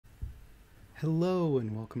Hello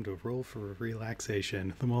and welcome to Roll for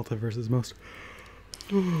Relaxation, the multiverse's most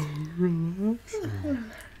relaxing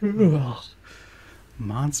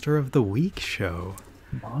Monster of the Week show.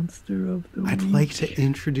 Monster of the I'd Week. like to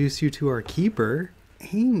introduce you to our keeper,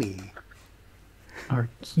 Amy. Our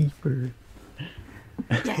keeper.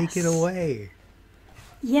 Take it away.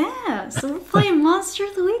 Yeah, so we're playing Monster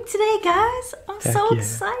of the Week today, guys. I'm Heck so yeah.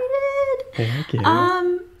 excited. Heck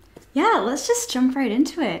yeah. Yeah, let's just jump right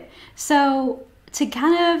into it. So, to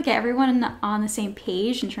kind of get everyone on the same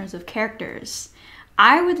page in terms of characters,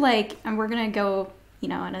 I would like, and we're gonna go,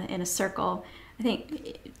 in a circle. I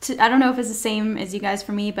think I don't know if it's the same as you guys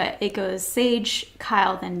for me, but it goes Sage,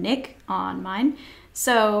 Kyle, then Nick on mine.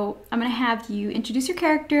 So I'm gonna have you introduce your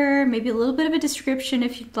character, maybe a little bit of a description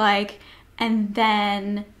if you'd like, and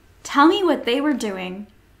then tell me what they were doing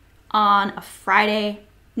on a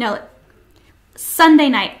Sunday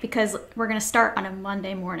night, because we're going to start on a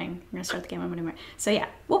Monday morning. We're going to start the game on Monday morning. So yeah,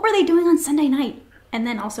 what were they doing on Sunday night? And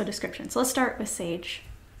then also description. So let's start with Sage.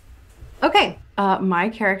 Okay, my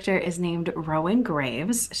character is named Rowan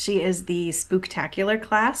Graves. She is the Spooktacular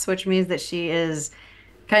class, which means that she is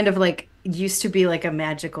kind of like used to be like a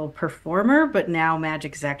magical performer, but now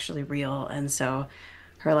magic is actually real, and so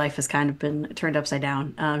her life has kind of been turned upside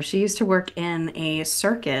down. She used to work in a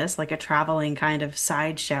circus, like a traveling kind of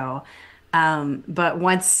sideshow. But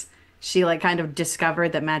once she like kind of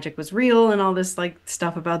discovered that magic was real and all this like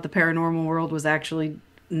stuff about the paranormal world was actually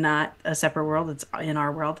not a separate world, it's in our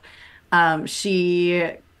world.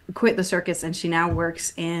 She quit the circus and she now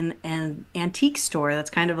works in an antique store that's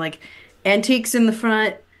kind of like antiques in the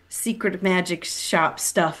front, secret magic shop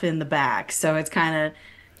stuff in the back. So it's kind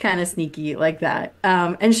of sneaky like that.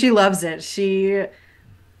 And she loves it. She's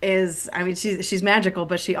magical,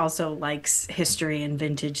 but she also likes history and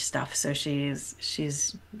vintage stuff, so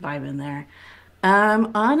she's vibing there.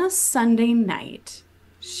 On a Sunday night,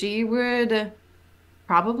 she would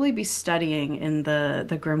probably be studying in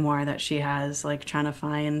the grimoire that she has, like trying to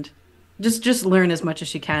find just learn as much as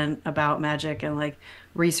she can about magic and like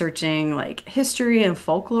researching like history and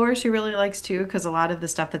folklore. She really likes too, because a lot of the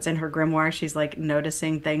stuff that's in her grimoire, she's like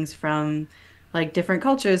noticing things from like different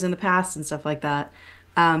cultures in the past and stuff like that.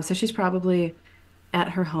 So she's probably at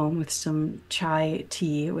her home with some chai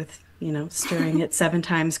tea with, stirring it 7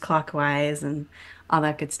 times clockwise and all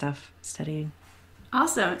that good stuff, studying.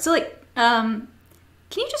 Awesome. So can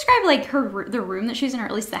you describe like the room that she's in, or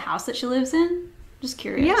at least the house that she lives in? Just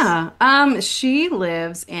curious. Yeah. She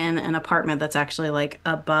lives in an apartment that's actually like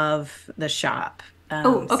above the shop.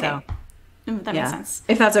 Oh, okay. So That yeah, makes sense.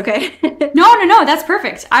 if that's okay. No, that's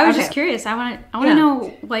perfect. I was Okay. just curious. I want to Yeah.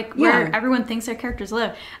 know like where Yeah. everyone thinks their characters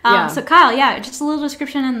live. Yeah. So Kyle, yeah, just a little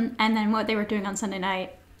description and then what they were doing on Sunday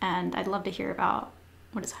night, and I'd love to hear about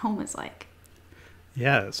what his home is like.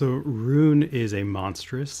 Yeah, so Rune is a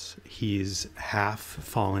monstrous. He's half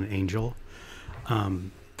fallen angel.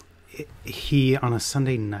 He, on a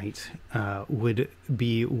Sunday night, would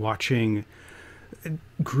be watching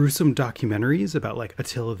gruesome documentaries about like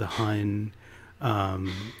Attila the Hun,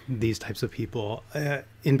 these types of people,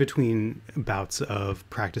 in between bouts of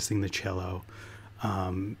practicing the cello,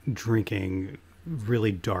 drinking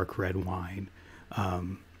really dark red wine,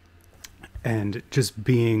 and just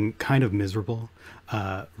being kind of miserable.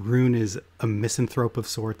 Rune is a misanthrope of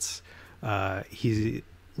sorts. He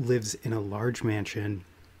lives in a large mansion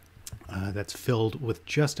that's filled with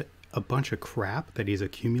just a bunch of crap that he's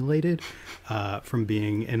accumulated from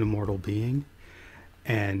being an immortal being.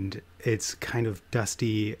 And it's kind of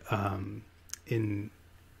dusty in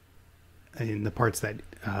the parts that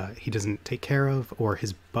he doesn't take care of, or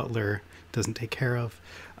his butler doesn't take care of.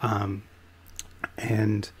 That's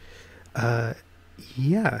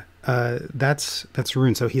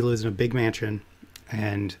Rune. So he lives in a big mansion,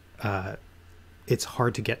 and it's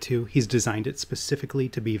hard to get to. He's designed it specifically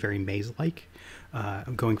to be very maze-like,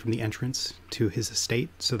 going from the entrance to his estate,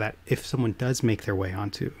 so that if someone does make their way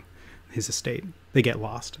onto his estate, they get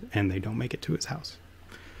lost and they don't make it to his house.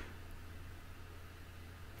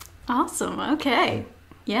 Awesome. Okay.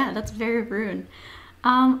 Yeah, that's very Rune.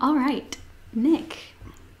 All right, Nick.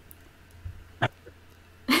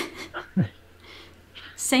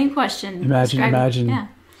 Same question. Imagine Yeah.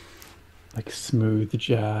 like smooth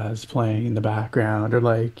jazz playing in the background, or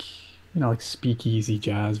like, like speakeasy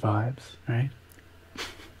jazz vibes, right?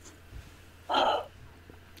 I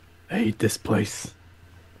hate this place.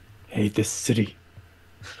 Hate this city.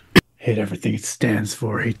 Hate everything it stands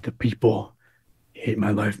for. Hate the people. Hate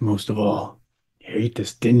my life most of all. Hate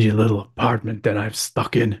this dingy little apartment that I've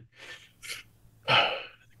stuck in. The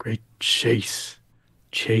great chase,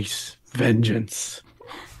 vengeance,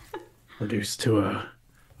 reduced to a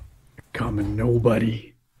common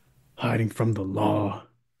nobody, hiding from the law.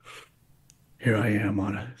 Here I am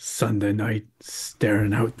on a Sunday night,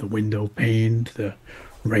 staring out the window pane to the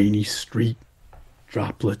rainy street,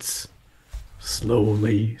 droplets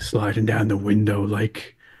slowly sliding down the window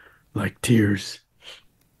like tears,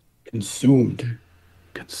 consumed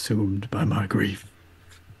by my grief.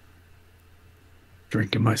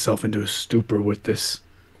 Drinking myself into a stupor with this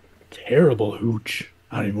terrible hooch.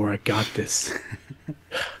 I don't even know where I got this.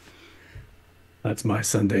 That's my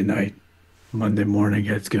Sunday night. Monday morning,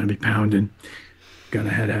 head's gonna be pounding.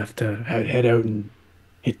 Gonna have to head out and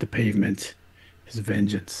hit the pavement. His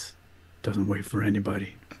vengeance doesn't wait for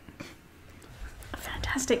anybody.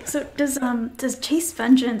 Fantastic. So does Chase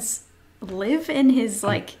Vengeance live in his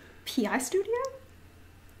like PI studio?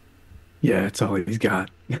 Yeah, that's all he's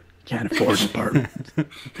got. Can't afford an apartment.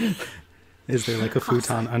 Is there like a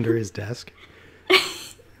futon under his desk?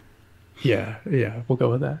 Yeah, we'll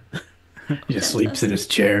go with that. He just sleeps in his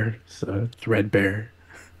chair, so threadbare.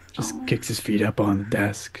 Just kicks his feet up on the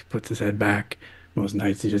desk, puts his head back. Most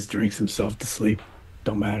nights he just drinks himself to sleep.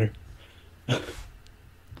 Don't matter.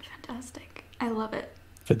 Fantastic. I love it.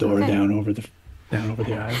 Fedora down over the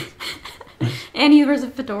eyes. And he wears a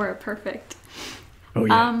fedora. Perfect. Oh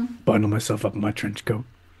yeah. Bundle myself up in my trench coat.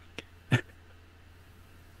 I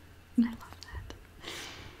love that.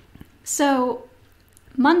 So,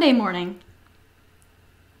 Monday morning,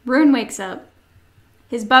 Rune wakes up.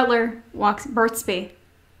 His butler, Birthsby,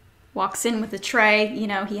 walks in with a tray. You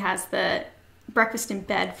know, he has the breakfast in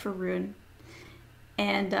bed for Rune.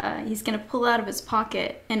 And he's going to pull out of his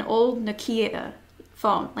pocket an old Nokia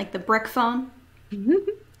phone, like the brick phone.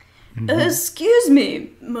 Excuse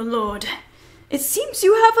me, my lord. It seems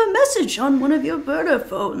you have a message on one of your burner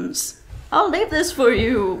phones. I'll leave this for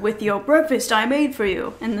you with your breakfast I made for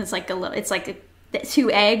you. And it's like two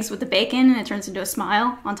eggs with the bacon, and it turns into a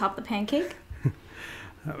smile on top of the pancake.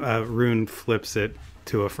 Rune flips it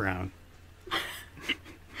to a frown.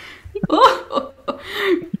 Oh,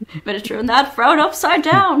 better turn that frown upside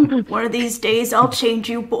down. One of these days I'll change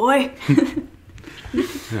you, boy.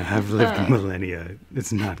 I've lived millennia.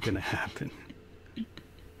 It's not going to happen.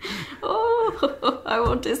 Oh, I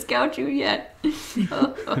won't discount you yet.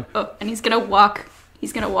 And he's gonna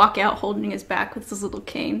walk out holding his back with his little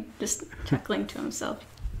cane, just chuckling to himself.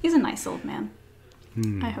 He's a nice old man.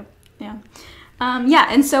 I hope, yeah.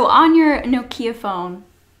 And so on your Nokia phone,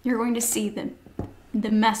 you're going to see the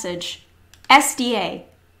message, SDA,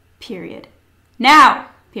 period. Now,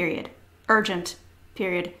 period. Urgent,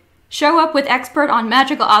 period. Show up with expert on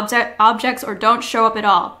magical objects or don't show up at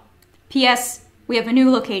all. P.S. We have a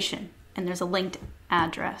new location, and there's a linked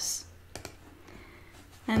address.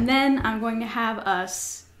 And then I'm going to have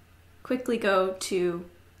us quickly go to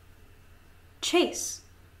Chase.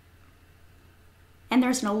 And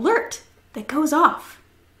there's an alert that goes off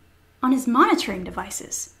on his monitoring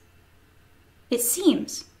devices. It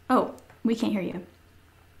seems... Oh, we can't hear you.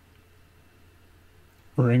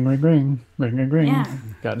 Ring, ring, ring. Ring, ring, ring. Yeah.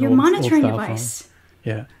 Got an Your old monitoring style device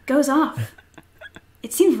phone. goes off.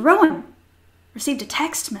 It seems Rowan received a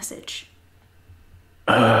text message.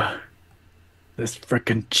 This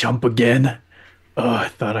frickin' chump again. Oh, I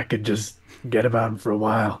thought I could just get about him for a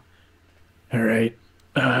while. All right.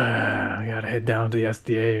 I gotta head down to the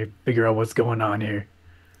SDA, figure out what's going on here.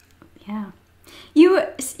 Yeah.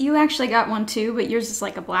 You actually got one too, but yours is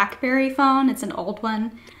like a BlackBerry phone. It's an old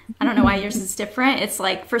one. I don't know why yours is different. It's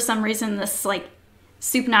like, for some reason, this like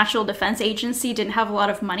Supernatural Defense Agency didn't have a lot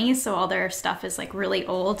of money, so all their stuff is like really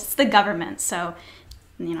old. It's the government, so,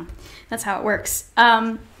 you know, that's how it works.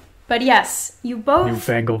 But yes, you both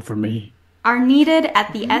Newfangled for me. are needed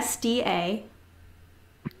at the SDA,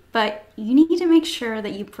 but you need to make sure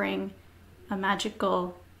that you bring a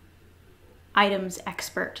magical items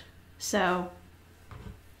expert. So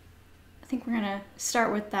I think we're gonna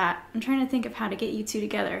start with that. I'm trying to think of how to get you two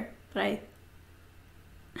together, but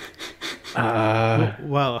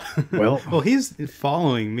Well, he's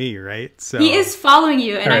following me, right? So he is following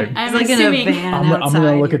you, and All right. I'm Like in a assuming. van I'm gonna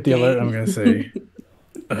outside look your at the alert. gate. I'm gonna say,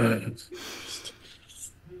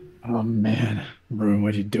 "Oh man, Rune,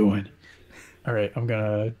 what are you doing?" All right, I'm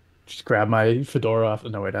gonna just grab my fedora off.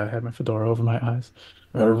 No, wait, I had my fedora over my eyes.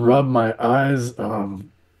 I'm gonna rub my eyes,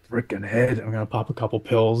 freaking head. I'm gonna pop a couple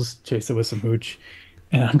pills, chase it with some hooch,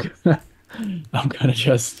 and I'm gonna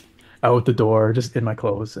just out the door, just in my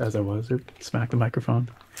clothes as I was. Smack the microphone.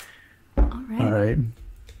 All right. All right.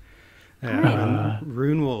 Yeah,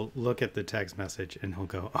 Rune will look at the text message and he'll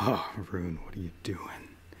go, "Oh, Rune, what are you doing?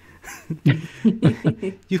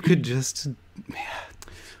 You could just...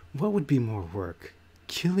 What would be more work?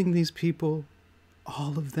 Killing these people?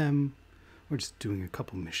 All of them? We're just doing a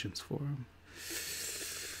couple missions for him.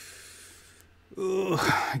 Ugh,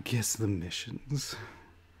 I guess the missions.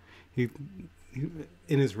 He,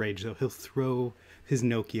 in his rage, though, he'll throw his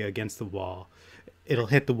Nokia against the wall. It'll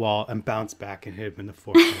hit the wall and bounce back and hit him in the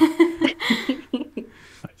forehead.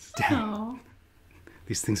 Damn.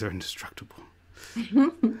 These things are indestructible.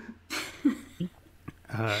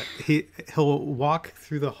 He'll walk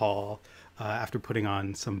through the hall after putting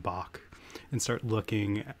on some Bach and start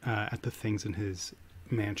looking at the things in his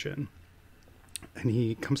mansion. And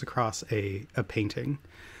he comes across a painting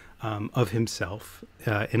of himself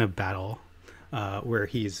in a battle where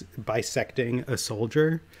he's bisecting a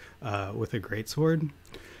soldier with a greatsword.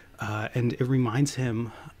 And it reminds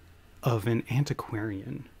him of an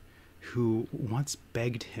antiquarian who once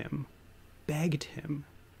begged him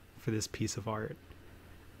for this piece of art.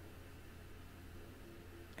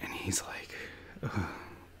 And he's like,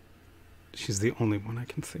 she's the only one I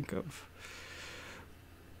can think of.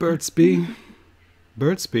 Birdsby.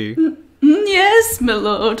 Yes, my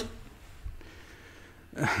lord.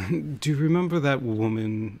 Do you remember that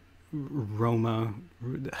woman, Roma,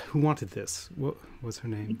 who wanted this? What was her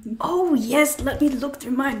name? Oh, yes, let me look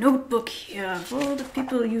through my notebook here of all the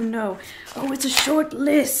people you know. Oh, it's a short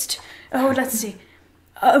list. Oh, let's see.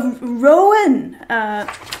 Rowan.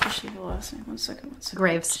 What's she the last name? One second.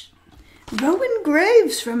 Graves. Rowan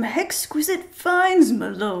Graves from Exquisite Finds, my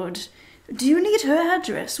lord. Do you need her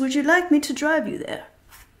address? Would you like me to drive you there?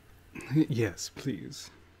 Yes,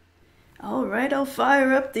 please. All right, I'll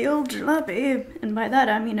fire up the old jalopy, and by that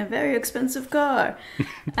I mean a very expensive car.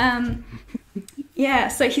 Yeah,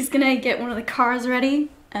 so he's gonna get one of the cars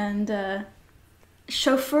ready and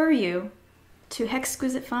chauffeur you to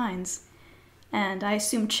Exquisite Finds. And I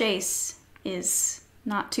assume Chase is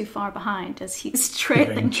not too far behind as he's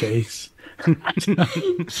trailing. Chase.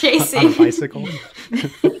 Chasing. On a bicycle.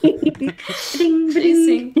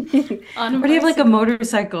 Chasing. On a Or do you have like a bicycle.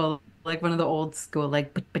 motorcycle, like one of the old school,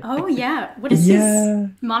 like. Oh, yeah. What is his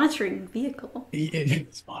monitoring vehicle?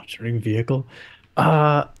 It's monitoring vehicle.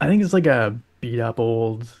 I think it's like a beat up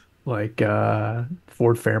old like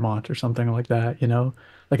Ford Fairmont or something like that, you know?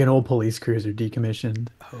 Like an old police cruiser decommissioned,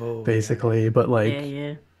 Oh, basically, but like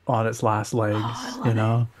Yeah. on its last legs, I love you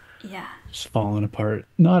know? Yeah. Just falling apart.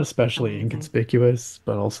 Not especially Amazing. inconspicuous,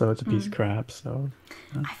 but also it's a piece of crap, so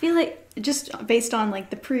I feel like just based on like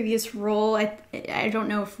the previous role, I don't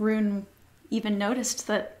know if Rune even noticed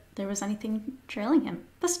that there was anything trailing him.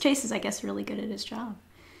 Plus, Chase is, I guess, really good at his job.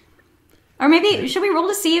 Or maybe should we roll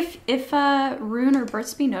to see if Rune or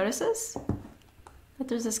Birdsby notices that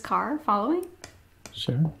there's this car following?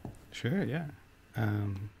 sure. Sure, yeah.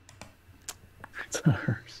 It's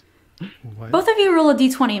hers. What? Both of you roll a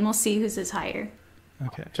d20 and we'll see whose is higher.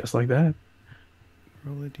 Okay. Just like that.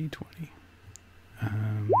 Roll a d20.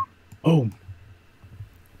 Oh.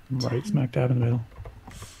 Right smack dab in the middle.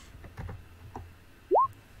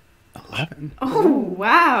 11. Oh,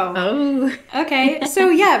 wow. Oh. Okay, so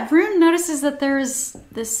yeah, Rune notices that there's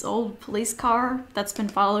this old police car that's been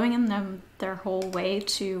following them their whole way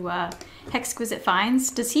to Exquisite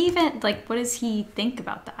Finds. Does he even, like, what does he think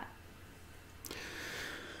about that?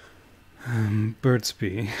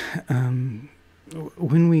 Birdsby,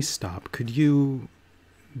 when we stop, could you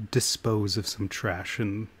dispose of some trash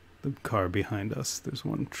in the car behind us? There's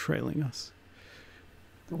one trailing us.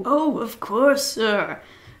 Oh, of course, sir.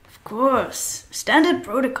 Of course. Standard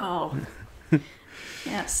protocol.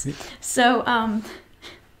 Yes. So,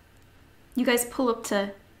 you guys pull up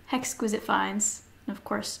to Exquisite Finds. And of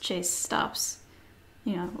course, Chase stops,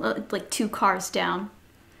 you know, like 2 cars down.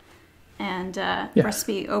 And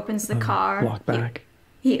Birdsby opens the car. Walk back.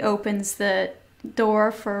 He opens the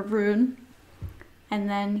door for Rune. And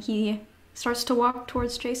then he starts to walk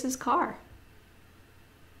towards Chase's car.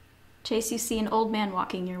 Chase, you see an old man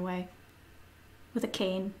walking your way with a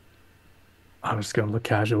cane. I'm just gonna look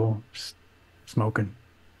casual, just smoking.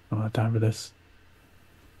 I don't have time for this.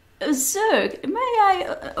 Sir, may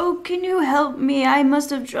I... oh, can you help me? I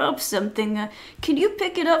must have dropped something. Can you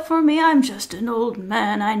pick it up for me? I'm just an old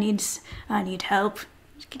man. I need help.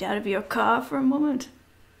 Just get out of your car for a moment.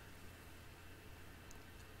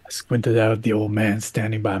 I squinted out at the old man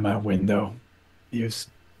standing by my window. He was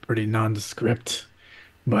pretty nondescript,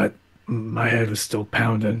 but my head was still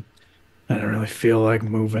pounding. I didn't really feel like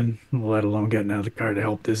moving, let alone getting out of the car to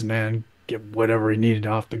help this man get whatever he needed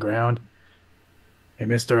off the ground. Hey,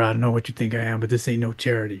 mister, I don't know what you think I am, but this ain't no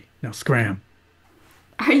charity. Now scram.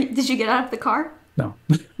 Did you get out of the car? No.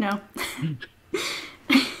 No.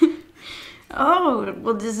 Oh,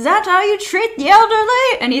 well, is that how you treat the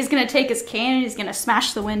elderly? And he's gonna take his cane and he's gonna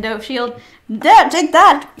smash the window shield. There, take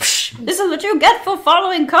that! Psh, this is what you get for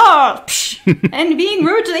following cars! Psh. and being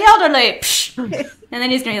rude to the elderly. Psh. And then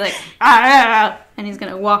he's gonna be like, ah, and he's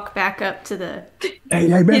gonna walk back up to the.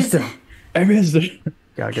 Hey, mister. Hey, mister.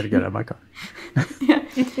 Yeah, I gotta get out of my car.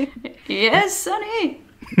 Yes, sonny.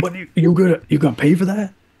 What you gonna pay for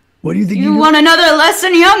that? What do you think You want another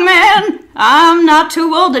lesson, young man? I'm not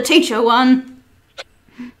too old to teach you one.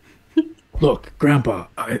 Look, Grandpa,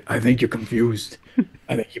 I think you're confused.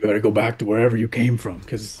 I think you better go back to wherever you came from,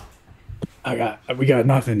 because we got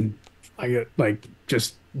nothing.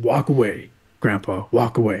 Just walk away, Grandpa,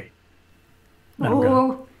 walk away. And I'm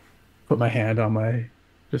gonna put my hand on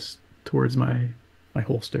just towards my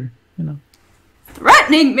holster,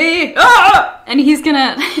 Threatening me! Ah! And he's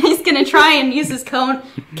gonna try and use his cane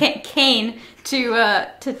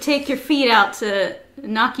to take your feet out to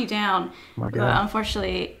knock you down. My God. But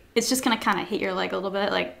unfortunately, it's just gonna kind of hit your leg a little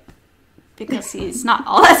bit, because he's not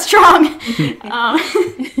all that strong.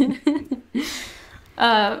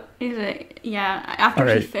 After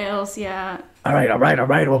he fails, yeah. All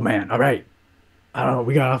right, old man. All right. I don't know.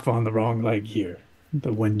 We got off on the wrong leg here.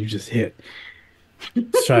 The one you just hit.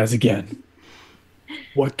 Let's try this again.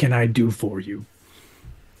 What can I do for you?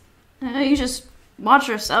 You just watch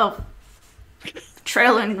yourself.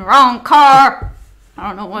 Trailing the wrong car. I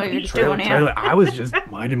don't know what you're doing here. I was just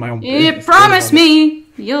minding my own You business. promise me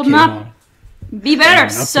you'll not be better,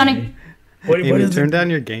 sonny. What Amy, is turn it? down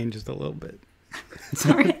your gain just a little bit.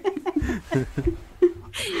 Sorry.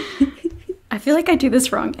 I feel like I do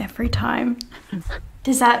this wrong every time.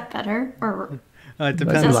 Is that better? Or It Does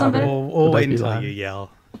depends. that sound better? We'll wait Might be until loud. you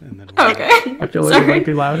yell. And then okay. I feel like it might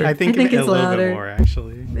be louder. I think I think a it's little louder. bit more,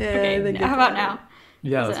 actually. Yeah, Okay, I think how about now?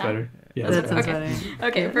 Yeah, Is that's it better. Yeah, That that's sounds better. better.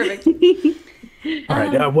 Okay, perfect. All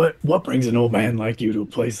right. What brings an old man like you to a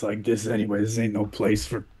place like this anyway? This ain't no place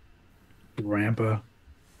for Grandpa.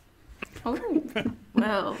 Oh,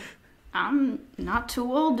 well, I'm not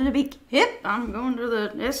too old to be hip. I'm going to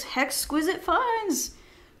this Exquisite Finds.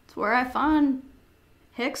 It's where I find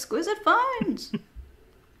exquisite finds.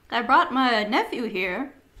 I brought my nephew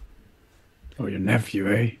here. Oh, your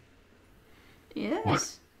nephew, eh?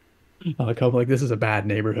 Yes. Like this is a bad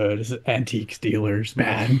neighborhood. This is antiques dealers,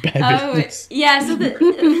 bad Oh, business. yeah, so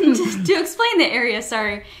to explain the area,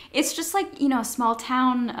 sorry. It's just like, a small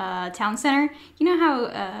town center. You know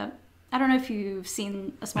how, I don't know if you've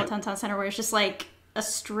seen a small town center where it's just like a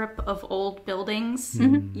strip of old buildings,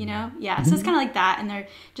 Yeah, so it's kind of like that, and they're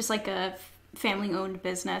just like a family-owned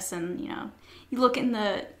business, and, you look in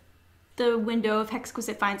the window of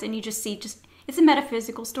Exquisite Finds, and you just see it's a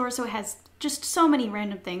metaphysical store, so it has just so many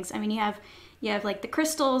random things. I mean, you have like the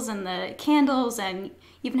crystals and the candles, and you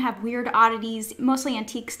even have weird oddities, mostly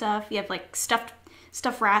antique stuff. You have like stuffed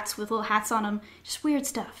rats with little hats on them, just weird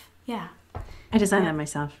stuff. Yeah. I designed that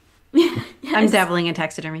myself. Yes. I'm dabbling in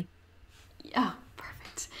taxidermy. Oh,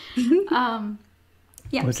 perfect. So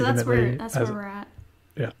that's where we're at.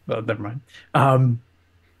 Yeah, well, never mind. All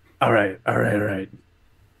right.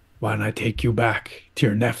 Why don't I take you back to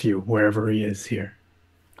your nephew, wherever he is here?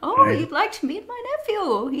 Oh, you'd like to meet my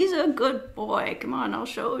nephew? He's a good boy. Come on, I'll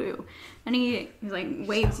show you. And he like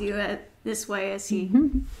waves you this way as he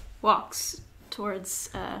walks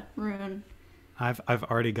towards Rune. I've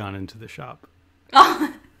already gone into the shop.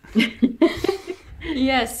 Oh.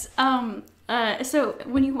 Yes. So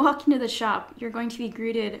when you walk into the shop, you're going to be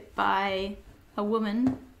greeted by a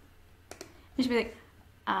woman. And she'll be like,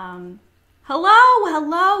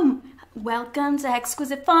 hello. Welcome to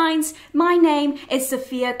Exquisite Finds. My name is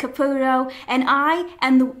Sophia Caputo, and I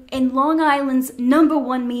am in Long Island's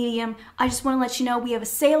 #1 medium. I just want to let you know we have a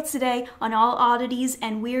sale today on all oddities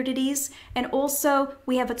and weirdities, and also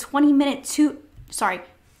we have a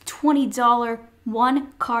 $20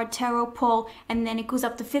 one card tarot pull, and then it goes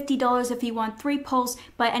up to $50 if you want 3 pulls,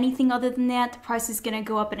 but anything other than that, the price is going to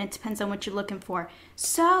go up, and it depends on what you're looking for.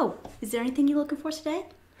 So, is there anything you're looking for today?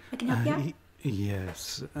 I can help you out?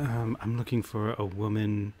 Yes. I'm looking for a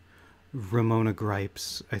woman, Ramona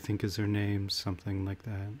Gripes, I think is her name, something like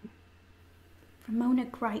that. Ramona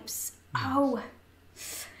Gripes. Oh,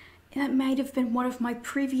 that might have been one of my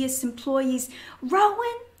previous employees.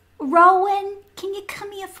 Rowan, can you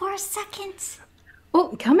come here for a second?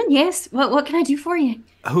 Oh, coming, yes. What can I do for you?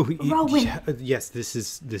 Oh, Rowan. yes, this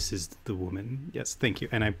is the woman. Yes, thank you.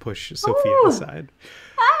 And I push Sophia aside.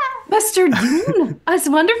 Mr. Dune, it's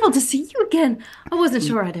wonderful to see you again. I wasn't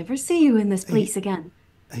sure I'd ever see you in this place again.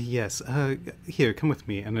 Yes. Here, come with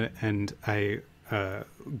me, and I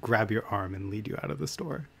grab your arm and lead you out of the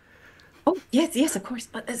store. Oh, yes, of course.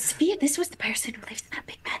 But Sophia, this was the person who lives in that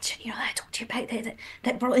big mansion, that I told you about,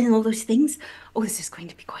 that brought in all those things. Oh, this is going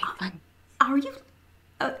to be quite fun. Are you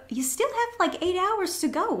You still have like 8 hours to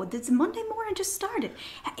go. This Monday morning just started.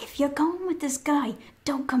 If you're going with this guy,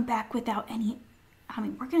 don't come back without any. I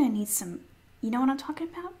mean, we're gonna need some. You know what I'm talking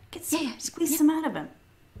about? Get some, Yeah, squeeze some out of him.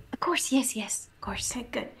 Of course, yes, of course. Okay,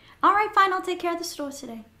 good. All right, fine. I'll take care of the store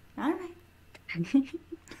today. All right.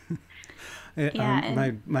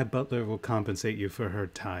 Yeah, my butler will compensate you for her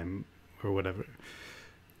time or whatever.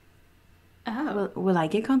 Oh. Will I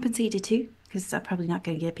get compensated too? Because I'm probably not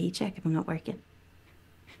going to get a paycheck if I'm not working.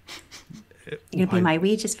 You're going to pay my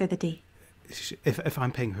wages for the day. If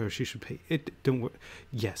I'm paying her, she should pay it. Don't worry.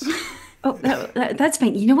 Yes. Oh, that's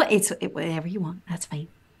fine. You know what? It's whatever you want. That's fine.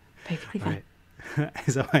 Perfectly fine. Right.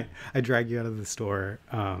 So I drag you out of the store,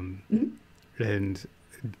 and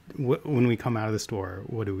when we come out of the store,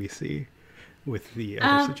 what do we see with the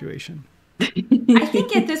other situation? I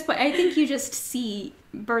think at this point, I think you just see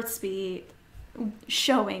Birthsby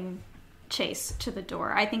showing Chase to the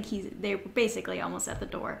door. I think they were basically almost at the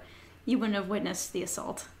door. You wouldn't have witnessed the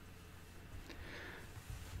assault.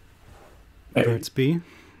 Hey, Birdsby,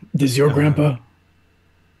 this your grandpa?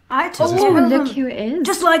 I took Oh, care of look him. who it is.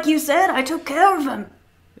 Just like you said, I took care of him.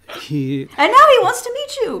 he And now he wants to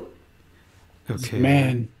meet you. okay.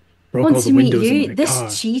 Man, broke all Wants the to meet windows in you, my this car.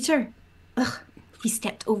 cheater. Ugh, he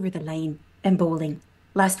stepped over the line in bowling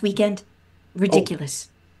last weekend. Ridiculous.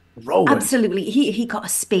 Rowan. Absolutely. He got a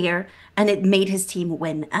spare and it made his team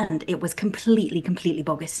win, and it was completely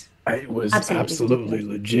bogus. It was Absolutely. absolutely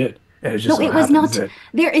legit. And it No, just so it was happens not. that-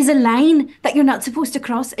 There is a line that you're not supposed to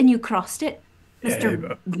cross, and you crossed it. Yeah, Mr.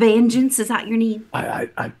 but- Vengeance, is that your name? I,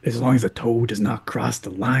 as long as the toe does not cross the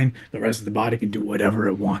line, the rest of the body can do whatever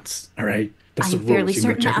it wants. All right, that's the I'm fairly rules. You can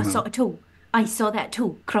certain check that I them saw out. a toe. I saw that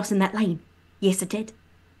toe crossing that line. Yes, it did.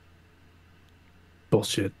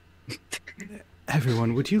 Bullshit.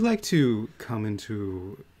 Everyone, would you like to come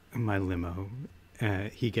into my limo?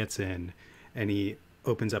 He gets in, and he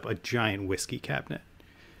opens up a giant whiskey cabinet.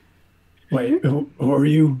 Wait, who are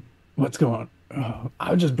you? What's going on?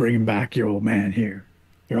 I was just bringing back your old man here,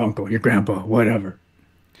 your uncle, your grandpa, whatever.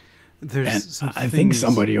 There's And some I think things-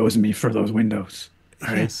 somebody owes me for those windows. All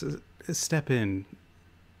right. Yes, step in.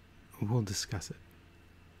 We'll discuss it.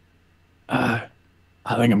 I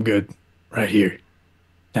think I'm good right here.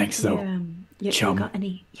 Thanks, though. You Chum. got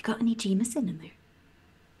any Jameson in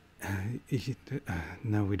there?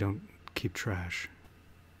 No, we don't keep trash.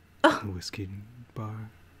 Oh. The whiskey bar.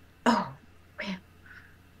 Oh, well.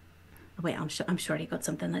 Wait, I'm sure you got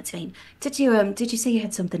something. That's fine. Did you say you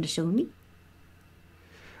had something to show me?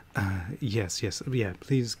 Yes. Yeah,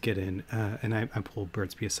 please get in. And I pull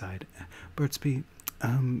Birdsby aside. Birdsby,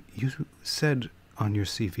 you said on your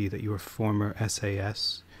CV that you were former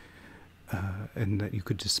SAS, and that you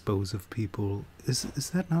could dispose of people.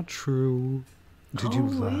 Is that not true? Did you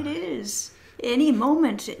lie? It is. Any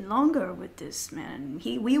moment longer with this man,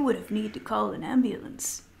 we would have need to call an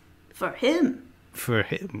ambulance for him. For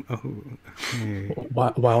him? Oh, okay.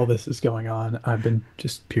 While this is going on, I've been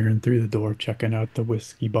just peering through the door, checking out the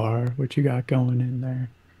whiskey bar. What you got going in there?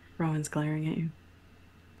 Rowan's glaring at you.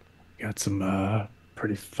 Got some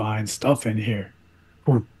pretty fine stuff in here.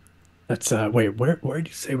 Ooh, that's wait, where did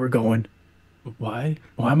you say we're going? Why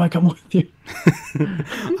am I coming with you?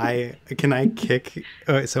 Can I kick?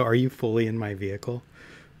 So are you fully in my vehicle?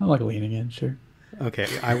 I'm like leaning in, sure. Okay,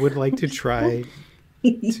 I would like to try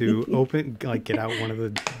to open, like, get out one of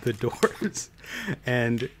the doors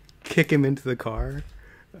and kick him into the car,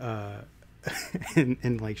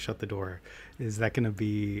 and like shut the door. Is that gonna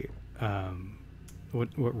be what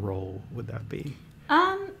role would that be?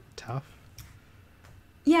 Tough.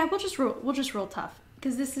 Yeah, we'll just roll tough,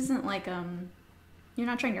 because this isn't like you're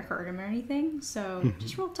not trying to hurt him or anything, so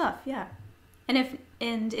just roll tough, yeah. And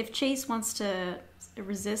if Chase wants to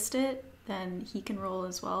resist it, then he can roll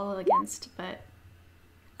as well against, but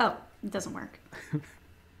it doesn't work.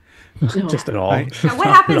 Just at all. Now, what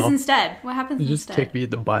happens instead? What happens You just instead? kick me in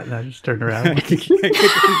the butt and I just turn around.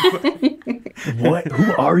 What?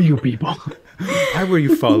 Who are you people? Why were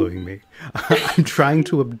you following me? I'm trying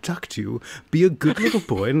to abduct you. Be a good little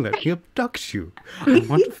boy and let me abduct you. I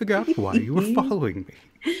want to figure out why you were following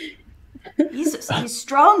me. He's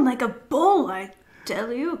strong like a bull, I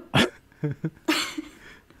tell you.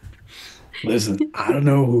 Listen, I don't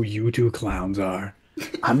know who you two clowns are.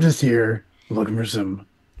 I'm just here looking for some.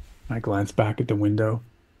 I glance back at the window.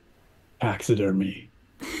 Taxidermy.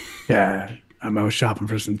 Yeah, I'm out shopping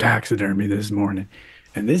for some taxidermy this morning.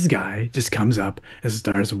 And this guy just comes up and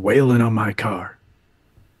starts wailing on my car.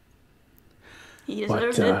 He But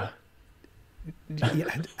deserves it.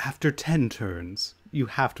 Yeah, after 10 turns, you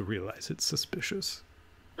have to realize it's suspicious.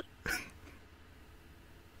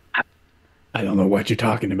 I don't know what you're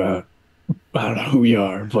talking about, I don't know who you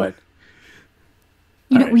are, but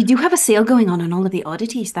You all know, right. we do have a sale going on all of the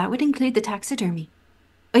oddities. That would include the taxidermy.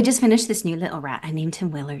 I just finished this new little rat. I named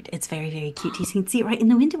him Willard. It's very, very cute. You can see it right in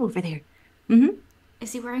the window over there. Mm-hmm.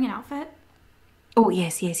 Is he wearing an outfit? Oh,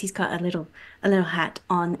 yes, yes. He's got a little hat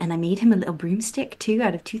on, and I made him a little broomstick too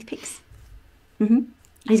out of toothpicks. Mm-hmm.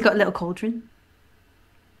 He's got a little cauldron.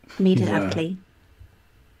 Made it He's out of clay.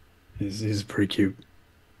 he's pretty cute.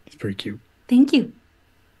 He's pretty cute. Thank you.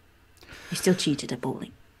 I still cheated at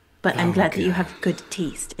bowling, but I'm Oh, glad that you God. have good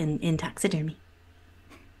taste in taxidermy.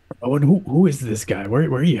 Oh, and who is this guy? Where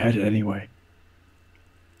are you headed anyway?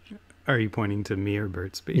 Are you pointing to me or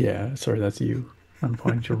Birdsby? Yeah, sorry, that's you. I'm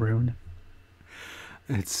pointing to Rune.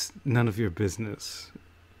 It's none of your business.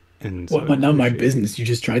 And so Well, but not my appreciate- business. You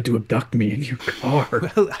just tried to abduct me in your car.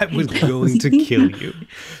 Well, I was going to kill you.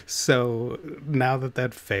 So now that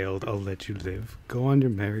that failed, I'll let you live. Go on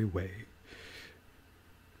your merry way.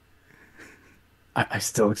 I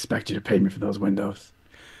still expect you to pay me for those windows.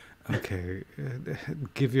 Okay,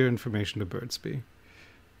 give your information to Birdsby.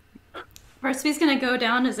 Varsby's gonna go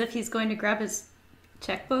down as if he's going to grab his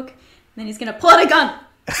checkbook, and then he's gonna pull out a gun.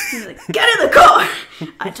 He's like, "Get in the car!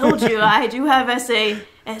 I told you I do have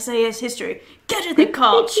SAS history. Get in the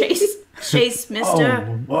car, Chase,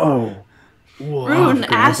 Mister." Oh, whoa. Rune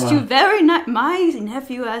asked you Grandpa. very my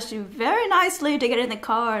nephew asked you very nicely to get in the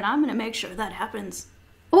car, and I'm gonna make sure that happens.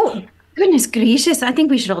 Oh, goodness gracious. I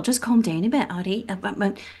think we should all just calm down a bit, Ari.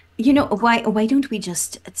 But you know, why don't we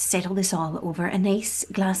just settle this all over a nice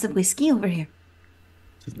glass of whiskey over here?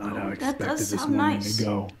 This is not how I that expected does this sound morning nice. to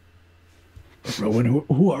go. Rowan,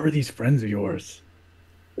 who are these friends of yours?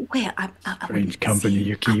 Well, I Strange wouldn't company say,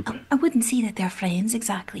 you keep. I wouldn't say that they're friends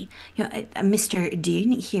exactly. You know, Mr.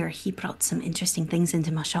 Dune here, he brought some interesting things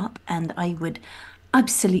into my shop, and I would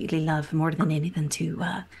absolutely love more than anything to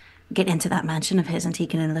get into that mansion of his and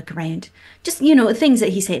taking a look around. Just, you know, things that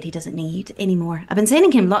he said he doesn't need anymore. I've been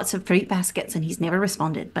sending him lots of fruit baskets, and he's never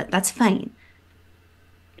responded, but that's fine.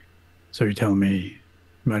 So you're telling me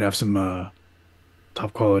you might have some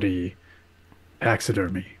top quality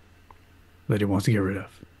taxidermy that he wants to get rid of?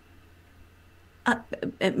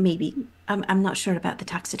 Maybe. I'm not sure about the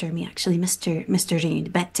taxidermy actually, Mr.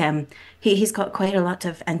 Reed, but he's got quite a lot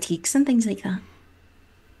of antiques and things like that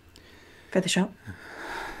for the shop.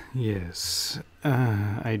 Yes,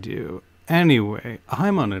 I do. Anyway,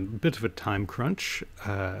 I'm on a bit of a time crunch,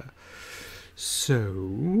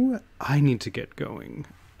 so I need to get going.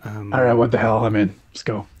 All right, what the hell? I'm in. Let's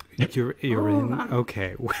go. You're Oh, in? I'm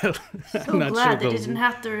Okay, well, So I'm not glad sure they didn't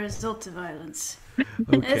have to resort to violence.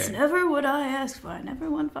 It's Okay. never what I asked for. I never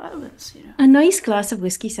want violence, you know. A nice glass of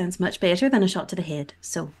whiskey sounds much better than a shot to the head,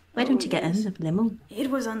 so why don't Oh, you get yes. in the limo?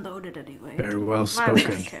 It was unloaded anyway. Very well Why would I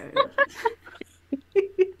spoken. carry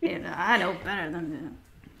it? You know, I know better than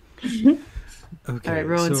you. Okay, All right,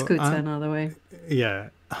 Rowan so scoots I'm- in all the way. Yeah,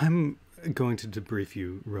 I'm going to debrief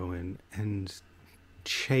you, Rowan, and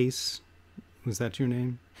Chase, was that your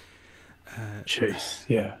name? Chase,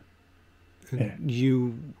 yeah. Yeah.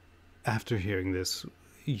 You, after hearing this,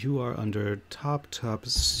 you are under top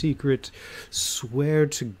secret, swear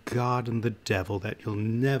to God and the devil that you'll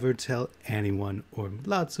never tell anyone or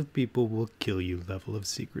lots of people will kill you level of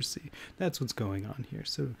secrecy. That's what's going on here.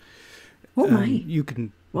 So Oh my. you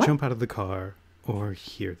can What? jump out of the car or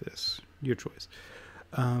hear this. Your choice.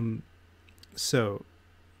 So,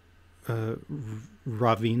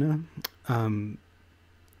 Ravina,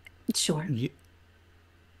 Sure.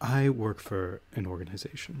 I work for an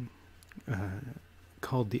organization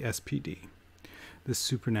called the SPD, the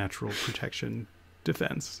Supernatural Protection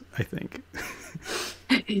Defense, I think.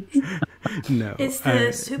 No. It's Birdsby's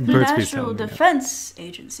the Supernatural telling me now. Defense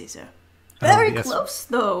Agency, sir. Oh, Very the S- close,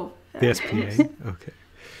 though. The SPA? Okay.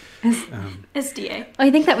 SDA.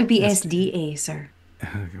 I think that would be Yes. SDA, sir.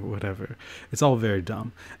 Whatever. It's all very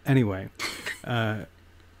dumb. Anyway,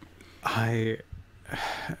 I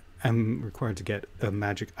am required to get a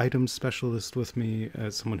magic item specialist with me,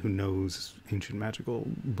 someone who knows ancient magical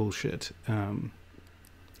bullshit. And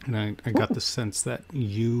I got the sense that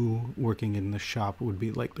you working in the shop would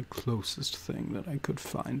be like the closest thing that I could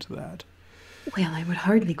find to that. Well, I would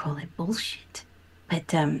hardly call it bullshit.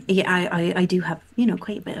 But yeah, I do have, you know,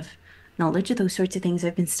 quite a bit of knowledge of those sorts of things.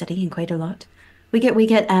 I've been studying quite a lot. We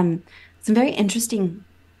get some very interesting,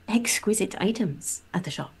 exquisite items at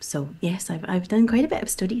the shop. So yes, I've done quite a bit of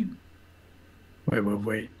studying.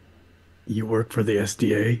 Wait. You work for the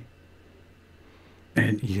SDA?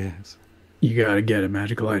 And Yes. you gotta get a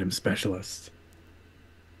magical item specialist.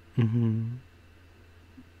 Mm-hmm.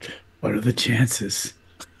 What are the chances?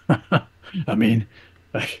 I mean,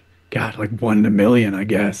 like, God, like 1 in a million, I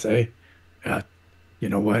guess, eh? You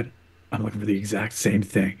know what? I'm looking for the exact same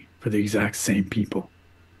thing for the exact same people.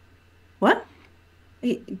 What?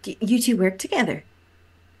 You two work together?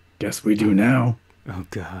 Guess we do now. Oh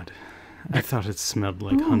God, I thought it smelled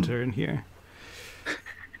like Hunter in here.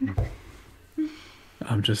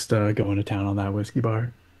 I'm just going to town on that whiskey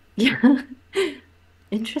bar. Yeah.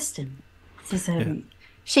 Interesting. This is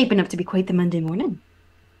shaping up to be quite the Monday morning.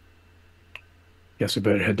 Guess we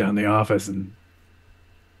better head down the office and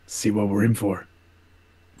see what we're in for.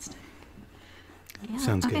 Yeah.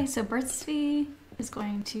 Sounds okay, good. so Birthsby is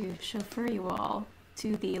going to chauffeur you all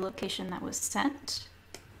to the location that was sent.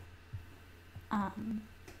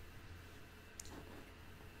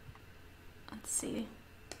 Let's see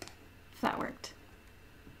if that worked.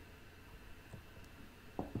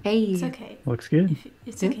 Hey. It's okay. Looks good.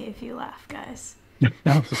 It's okay if you laugh, guys.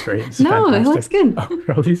 No, this is great. This is No, it fantastic. looks good. Oh,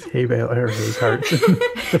 are all these hay bale or those hearts? They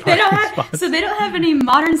don't have any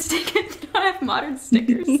modern stickers. They don't have modern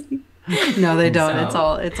stickers. No, they don't.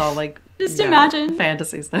 So- It's all like Just imagine.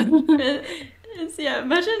 fantasy stuff. Imagine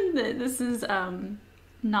that this is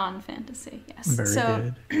non-fantasy. Yes. Very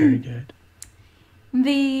so good. Very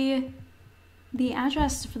good. the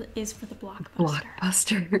address is for the Blockbuster.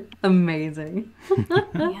 Blockbuster. Amazing.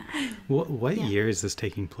 Yeah. What Yeah. year is this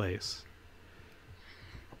taking place?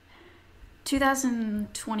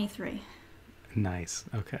 2023. Nice.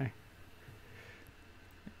 Okay.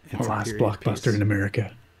 The It's a last period blockbuster piece. in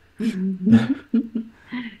America.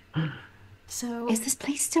 So Is this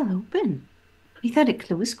place still open? We thought it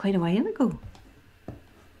closed quite a while ago.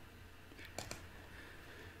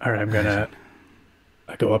 All right,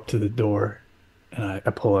 I go up to the door and I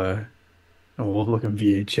pull an old looking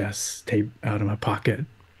VHS tape out of my pocket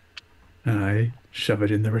and I shove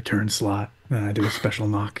it in the return slot. And I do a special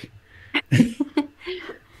knock.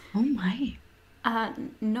 Oh my.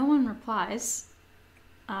 no one replies.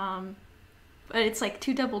 But it's like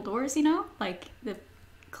two double doors, you know, like the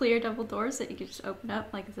clear double doors that you could just open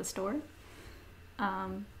up like it's a store.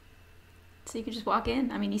 So you could just walk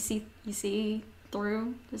in. I mean, you see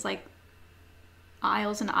through. There's like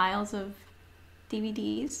aisles and aisles of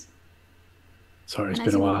DVDs. Sorry, it's And been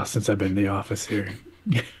as a you while walk- since I've been in the office here.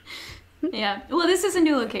 Yeah. Well, this is a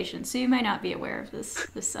new location, so you might not be aware of this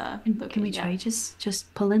location. Can we yet. try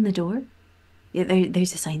just pull in the door? Yeah,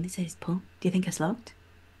 there's a sign that says pull. Do you think it's locked?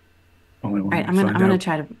 Only All one right, way I'm to gonna find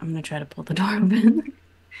out. try to pull the door open.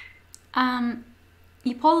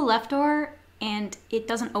 You pull the left door and it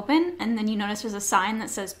doesn't open, and then you notice there's a sign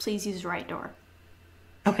that says "Please use right door,"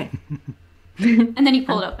 Okay. and then you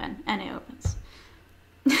pull it open and it opens.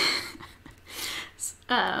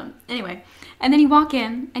 Anyway, and then you walk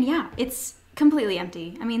in, and yeah, it's completely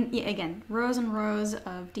empty. I mean, yeah, again, rows and rows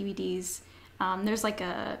of DVDs.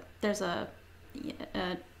 There's a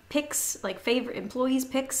picks, like favorite employees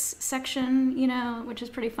picks section, you know, which is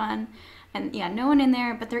pretty fun. And yeah, no one in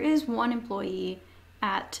there, but there is one employee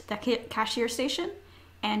at the cashier station,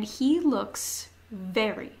 and he looks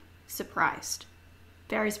very surprised.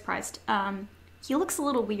 Very surprised. He looks a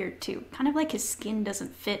little weird too, kind of like his skin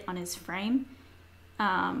doesn't fit on his frame.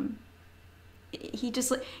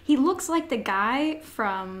 He looks like the guy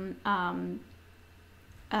from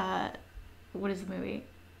what is the movie?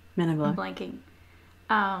 Men in I'm Black. blanking.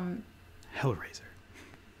 Hellraiser.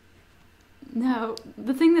 No,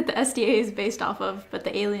 the thing that the SDA is based off of, but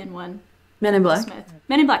the alien one. Men in Black. Smith.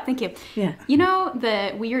 Men in Black, thank you. Yeah. You know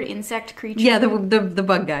the weird insect creature? Yeah, the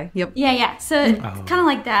bug guy. Yep. Yeah. So it's Oh. kind of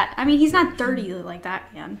like that. I mean, he's not dirty like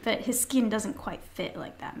that, man, but his skin doesn't quite fit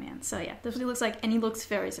like that, man. So yeah, that's what he looks like, and he looks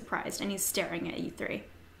very surprised, and he's staring at you three.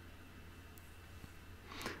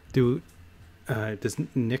 Does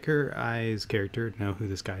Knicker Eye's character know who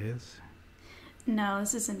this guy is? No,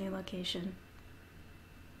 this is a new location.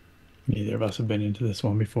 Neither of us have been into this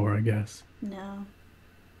one before, I guess. No.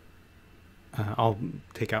 I'll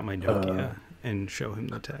take out my Nokia and show him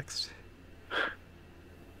the text.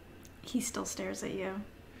 He still stares at you.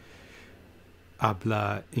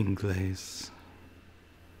 Habla inglés.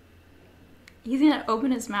 He's gonna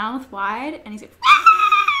open his mouth wide, and he's gonna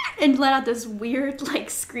and let out this weird, like,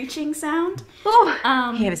 screeching sound. Oh,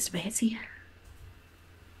 hey, Mr. Betsy.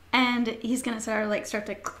 And he's gonna start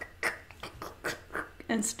to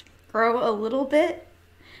and grow a little bit.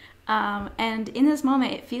 And in this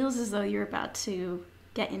moment, it feels as though you're about to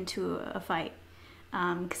get into a fight,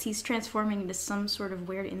 because he's transforming into some sort of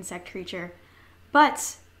weird insect creature.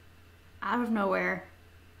 But out of nowhere,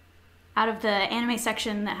 out of the anime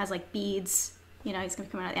section that has like beads, you know, he's gonna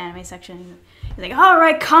come out of the anime section. He's like, "All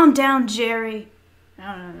right, calm down, Jerry."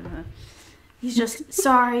 No. He's just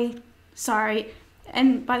sorry.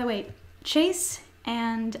 And by the way, Chase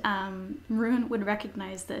and Rune would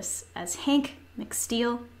recognize this as Hank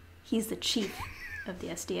McSteele. He's the chief of the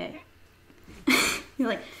SDA. You're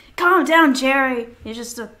like, calm down, Jerry. It's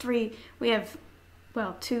just we have,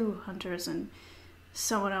 well, 2 hunters and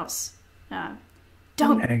someone else.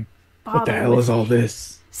 Don't Dang, bother what the hell with is all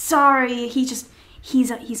this? Sorry, he's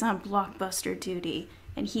on blockbuster duty,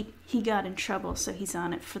 and he got in trouble, so he's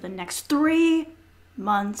on it for the next 3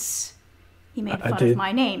 months. He made fun of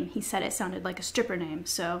my name. He said it sounded like a stripper name,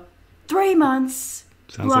 so 3 months.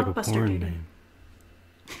 Sounds like a porn name.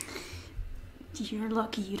 You're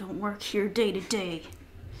lucky you don't work here day to day.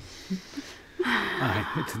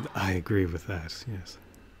 I agree with that, yes.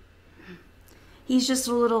 He's just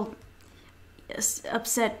a little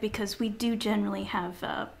upset because we do generally have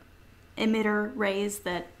emitter rays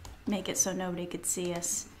that make it so nobody could see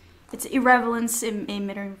us. It's irrelevance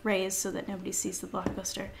emitter rays so that nobody sees the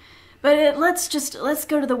blockbuster. But let's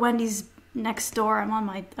go to the Wendy's next door.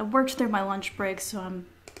 I worked through my lunch break, so I'm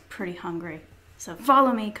pretty hungry. So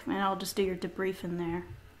follow me, and I'll just do your debrief in there.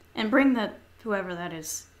 And bring whoever that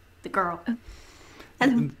is, the girl.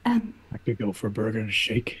 I could go for a burger and a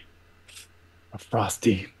shake. A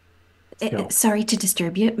Frosty. Sorry to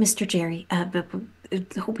disturb you, Mr. Jerry, but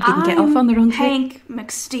hope we didn't get off on the wrong foot. Hank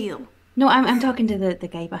McSteele. No, I'm talking to the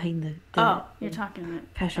guy behind the you're talking to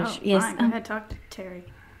Patrick. Oh, yes. Fine. Go ahead, talk to Terry.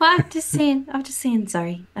 Well, I'm just saying,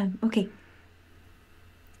 sorry. Okay.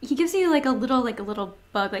 He gives you like a little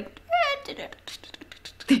bug, like.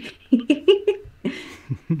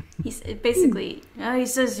 He's basically. He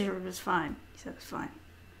says it was fine. He said it was fine.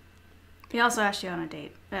 He also asked you on a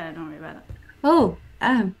date. Don't worry about it. Oh,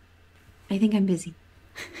 I think I'm busy.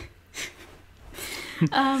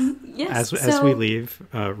 Yes. As we leave,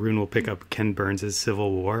 Rune will pick up Ken Burns'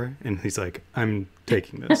 Civil War, and he's like, "I'm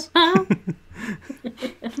taking this."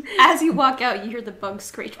 As you walk out, you hear the bug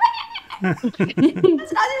screech. You're not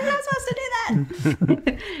supposed to do that.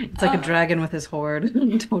 It's like a dragon with his horde.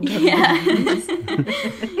 Don't yeah.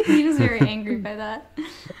 He was very angry by that.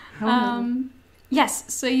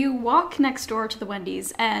 Yes, so you walk next door to the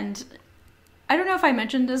Wendy's, and I don't know if I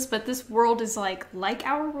mentioned this, but this world is like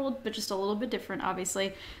our world, but just a little bit different,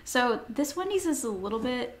 obviously. So this Wendy's is a little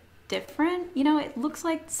bit different. You know, it looks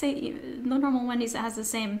like, say, the normal Wendy's that has the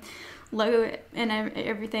same logo and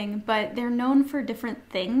everything, but they're known for different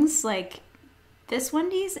things. Like, this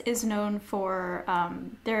Wendy's is known for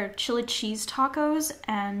their chili cheese tacos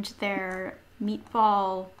and their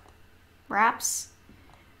meatball wraps.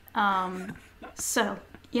 So,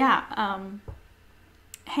 yeah,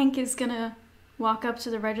 Hank is gonna walk up to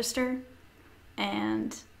the register,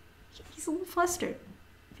 and he's a little flustered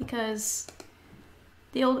because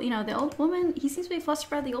the old woman, he seems to be flustered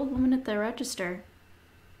by the old woman at the register.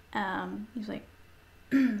 He's like,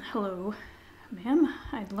 hello, ma'am,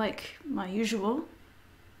 I'd like my usual.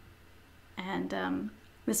 And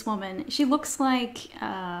this woman, she looks like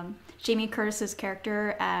Jamie Curtis's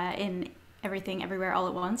character in Everything Everywhere All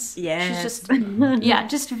at Once. Yeah. She's just,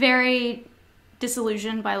 just very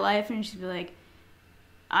disillusioned by life, and she'd be like,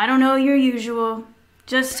 I don't know your usual.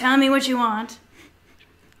 Just tell me what you want.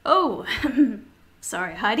 Oh,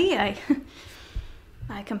 sorry, Heidi. I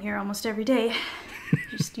come here almost every day.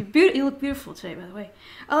 You look beautiful today, by the way.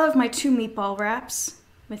 I'll have my 2 meatball wraps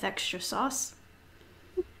with extra sauce.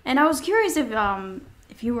 And I was curious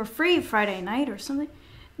if you were free Friday night or something.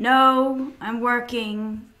 No, I'm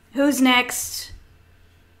working. Who's next?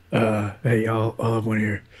 Hey, I'll have one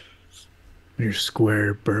of your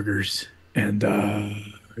square burgers and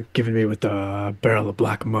given me with a barrel of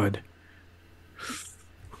black mud.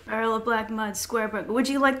 Barrel of black mud, square burger. Would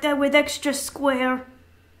you like that with extra square?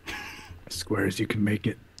 Square as you can make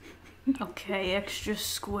it. Okay, extra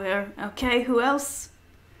square. Okay, who else?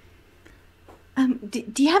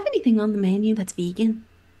 Do you have anything on the menu that's vegan?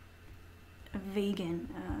 Vegan.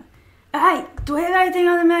 Hey, do we have anything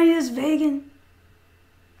on the menu that's vegan?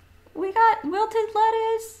 We got wilted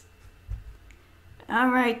lettuce.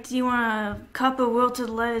 Alright, do you want a cup of wilted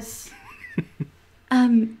lettuce?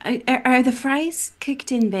 Are the fries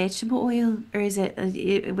cooked in vegetable oil, or is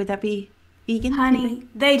it, would that be vegan? Honey,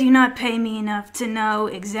 they do not pay me enough to know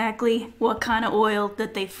exactly what kind of oil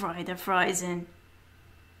that they fry their fries in.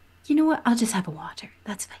 You know what? I'll just have a water.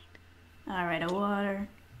 That's fine. Alright, a water.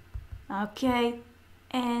 Okay.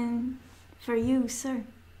 And for you, sir.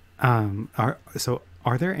 Are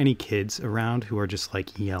there any kids around who are just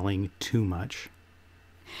like yelling too much?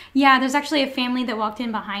 Yeah, there's actually a family that walked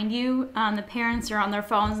in behind you. The parents are on their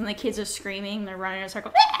phones and the kids are screaming. They're running in a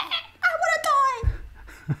circle. I want to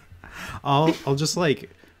die! I'll just like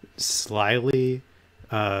slyly,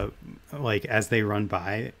 like as they run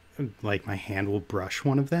by, like my hand will brush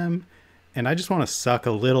one of them, and I just want to suck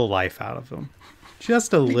a little life out of them.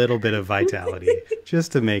 Just a little bit of vitality,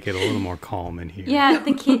 just to make it a little more calm in here. Yeah,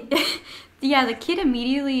 the kid. Yeah, the kid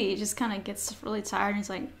immediately just kind of gets really tired and he's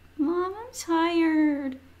like, "Mom, I'm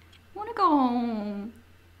tired. I want to go home.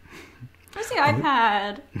 Where's the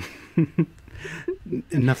iPad?"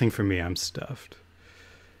 Nothing for me. I'm stuffed.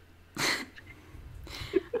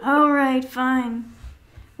 All right, fine.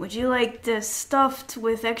 Would you like this stuffed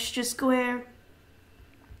with extra square?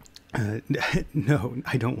 No,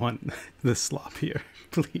 I don't want the slop here.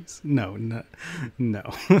 Please, no.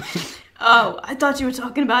 Oh, I thought you were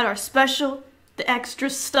talking about our special, the extra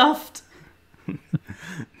stuffed.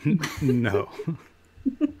 No.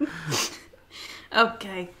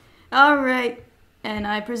 Okay, all right. And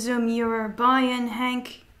I presume you're buying,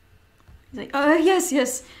 Hank? He's like,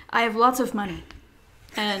 yes, I have lots of money.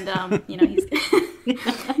 And, he's...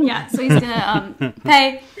 yeah, so he's gonna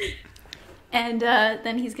pay. And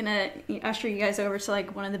then he's gonna usher you guys over to,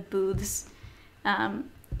 like, one of the booths.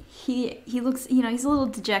 He looks, he's a little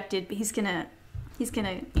dejected, but he's gonna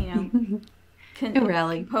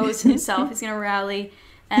Rally. compose himself. He's gonna rally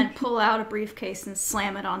and pull out a briefcase and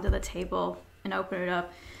slam it onto the table and open it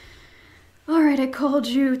up. All right, I called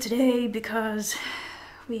you today because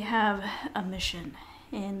we have a mission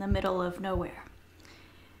in the middle of nowhere.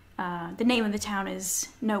 The name of the town is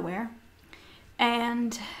Nowhere,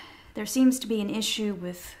 and there seems to be an issue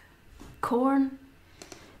with corn.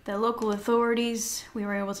 The local authorities, we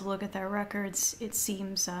were able to look at their records. It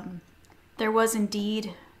seems there was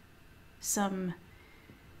indeed some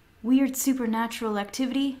weird supernatural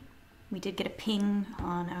activity. We did get a ping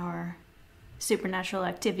on our supernatural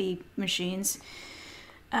activity machines.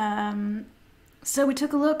 So we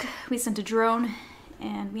took a look, we sent a drone,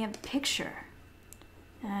 and we have a picture.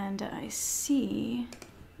 And let me see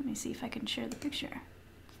if I can share the picture.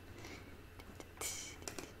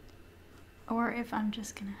 Or if I'm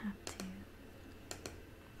just gonna have to.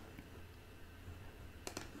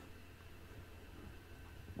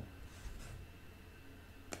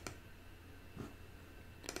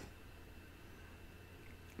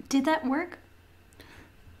 Did that work?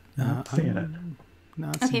 Seeing it.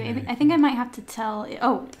 Not Okay, seeing maybe, I anything. think I might have to tell.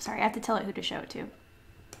 Oh, sorry, I have to tell it who to show it to.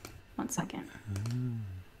 1 second.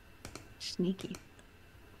 Sneaky.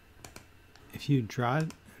 If you draw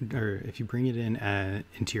it, or if you bring it in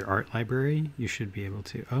into your art library, you should be able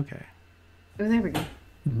to. Okay. Oh, there we go.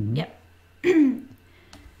 Yep.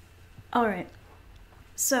 All right.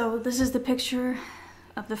 So this is the picture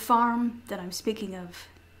of the farm that I'm speaking of.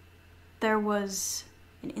 There was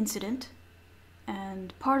an incident,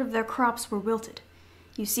 and part of their crops were wilted.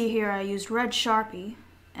 You see here I used red Sharpie,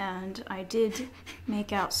 and I did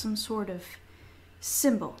make out some sort of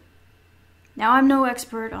symbol. Now, I'm no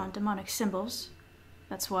expert on demonic symbols.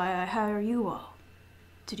 That's why I hire you all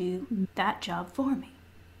to do that job for me.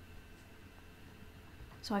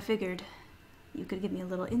 So I figured you could give me a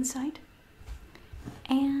little insight.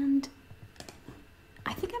 And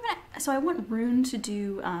I think I'm gonna... So I want Rune to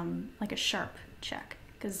do like a sharp check,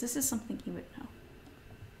 because this is something he would know.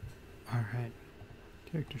 All right.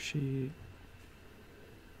 Character sheet.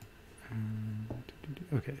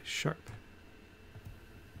 Okay, sharp.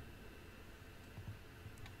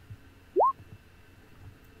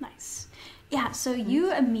 Nice. Yeah, so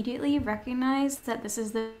you immediately recognize that this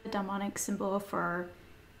is the demonic symbol for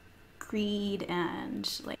greed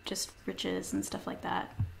and like just riches and stuff like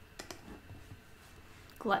that.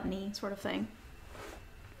 Gluttony sort of thing.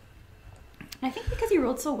 And I think because you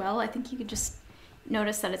rolled so well, I think you could just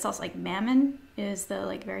notice that it's also like mammon is the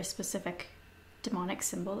like very specific demonic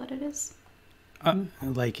symbol that it is.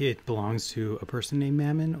 Like it belongs to a person named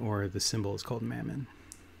Mammon, or the symbol is called Mammon?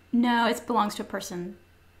 No, it belongs to a person.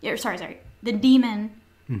 Sorry. The demon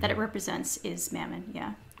that it represents is Mammon,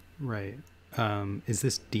 yeah. Right. Is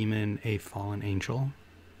this demon a fallen angel?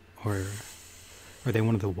 Or are they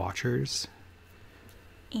one of the Watchers?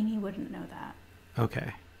 Amy wouldn't know that.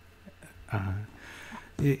 Okay.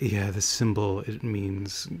 Yeah, the symbol, it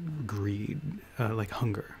means greed, like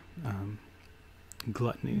hunger.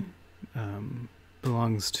 Gluttony.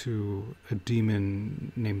 Belongs to a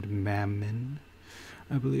demon named Mammon,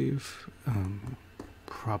 I believe.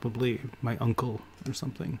 Probably my uncle or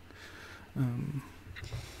something.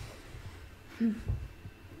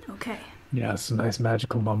 Okay. Yeah, some nice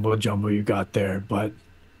magical mumbo jumbo you got there, but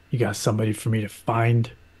you got somebody for me to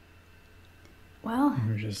find? Well,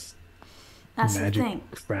 Or just that's the magic thing.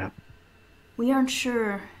 crap? We aren't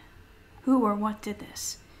sure who or what did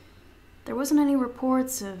this. There wasn't any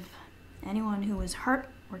reports of anyone who was hurt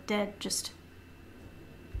or dead, just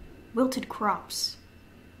wilted crops.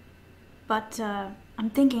 But I'm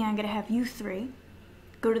thinking I'm gonna have you three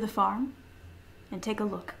go to the farm and take a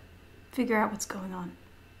look. figure out what's going on.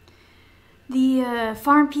 The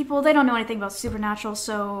farm people, they don't know anything about supernatural,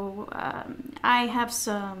 so I have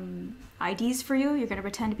some IDs for you. You're going to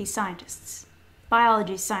pretend to be scientists.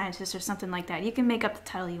 Biology scientists or something like that. You can make up the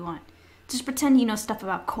title you want. Just pretend you know stuff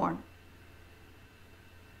about corn.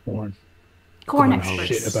 Corn. Corn I don't know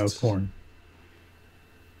experts. shit about corn.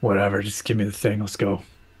 Whatever, just give me the thing. Let's go.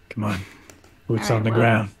 Come on. Boots All on right, the well,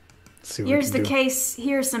 ground. Let's see what Here's we the can do. case.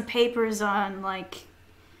 Here's some papers on, like,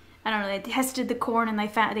 I don't know, they tested the corn and they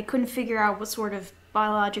couldn't figure out what sort of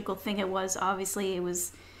biological thing it was. Obviously, it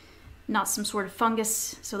was not some sort of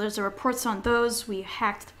fungus. So there's the reports on those. We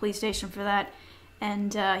hacked the police station for that.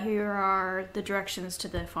 And here are the directions to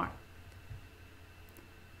the farm.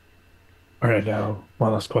 All right, now,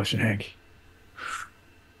 one last question, Hank.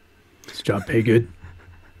 Does the job pay good?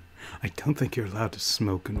 I don't think you're allowed to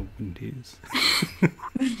smoke in a Wendy's.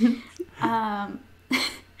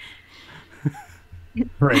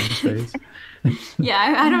 Right, face.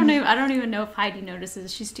 Yeah, I don't know. I don't even know if Heidi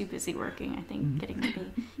notices. She's too busy working, I think,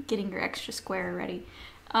 getting her extra square ready.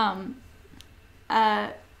 Does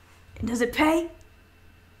it pay?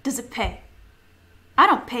 Does it pay? I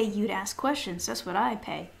don't pay you to ask questions. That's what I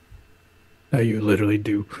pay. No, you literally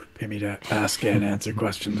do pay me to ask and answer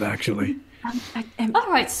questions, actually. All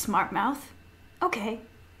right, smart mouth. Okay,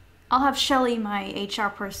 I'll have Shelly, my HR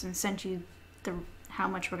person, send you how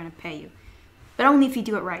much we're gonna pay you, but only if you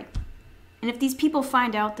do it right. And if these people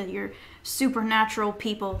find out that you're supernatural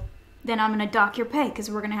people, then I'm gonna dock your pay because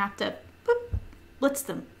we're gonna have to blitz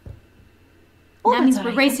them. Oh, That that's means all we're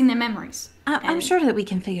right. erasing their memories. I'm And- sure that we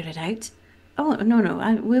can figure it out. Oh,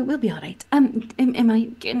 no, we'll be all right. Am I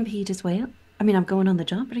getting paid as well? I mean, I'm going on the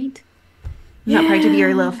job, right? I'm not part of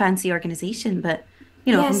your little fancy organization, but,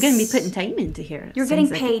 you know, if I'm going to be Yes. putting time into here. it You're getting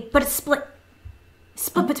sounds like- paid, but it's split.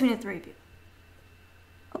 Split between the three of you.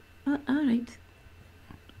 All right.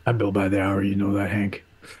 I bill by the hour, you know that, Hank.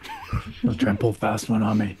 Don't try and pull a fast one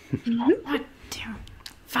on me. God damn.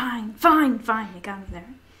 Fine. You got me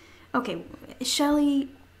there. Okay, Shelly,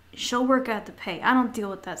 she'll work out the pay. I don't deal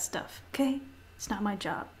with that stuff, okay? It's not my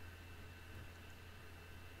job.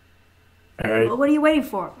 All right, Well, what are you waiting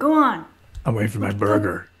for? Go on. I'm waiting for my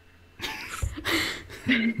burger.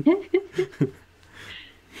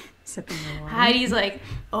 Sipping the water. Heidi's like,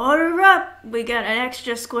 order up. We got an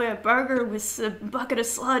extra square burger with a bucket of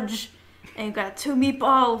sludge. And you got 2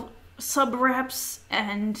 meatball sub wraps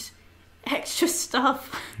and extra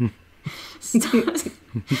stuff.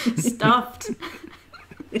 Stuffed.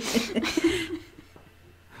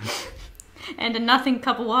 And a nothing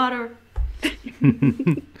cup of water.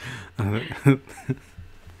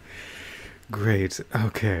 Great.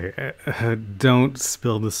 Okay. Don't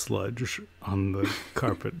spill the sludge on the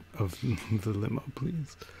carpet of the limo,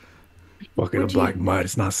 please. Bucket of Would you- black mud.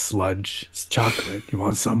 It's not sludge. It's chocolate. You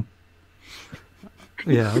want some?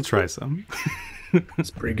 Yeah, I'll try some.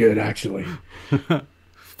 It's pretty good, actually. Yeah,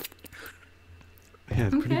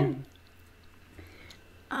 it's pretty Okay. good.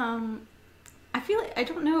 I feel like I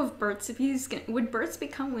don't know if would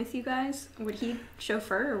Burtsby come with you guys? Would he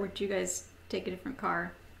chauffeur or would you guys take a different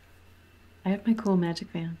car? I have my cool magic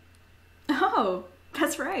van. Oh,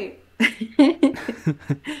 that's right.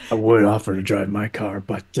 I would offer to drive my car,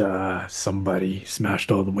 but somebody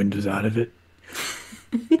smashed all the windows out of it.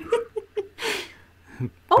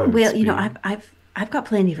 Oh, well, you know, Birdsby. I've got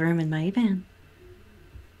plenty of room in my van.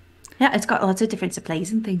 Yeah, it's got lots of different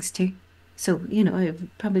supplies and things too. So, you know, it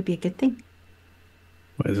would probably be a good thing.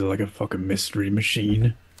 What is it, like a fucking mystery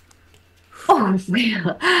machine? Oh,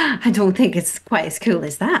 well, I don't think it's quite as cool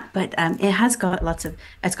as that, but it has got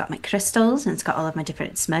it's got my crystals and it's got all of my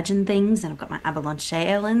different smudging things, and I've got my abalone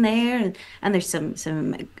shell in there, and there's some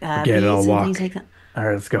Get it, I'll beads and walk. things like that. All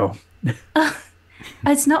right, let's go.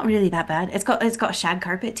 It's not really that bad. It's got a shag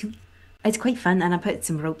carpet too. It's quite fun, and I put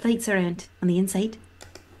some rope lights around on the inside.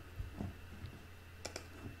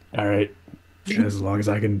 All right. As long as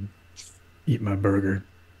I can eat my burger.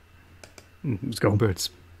 Let's go.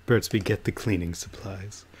 Birdsby, get the cleaning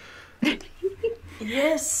supplies.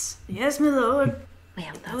 Yes, my lord.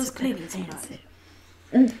 Well, that's was a bit cleaning offensive.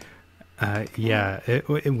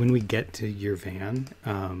 When we get to your van,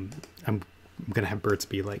 I'm gonna have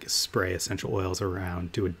Birdsby like spray essential oils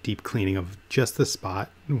around, do a deep cleaning of just the spot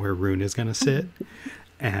where Rune is gonna sit,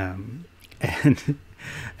 and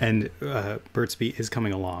Birdsby is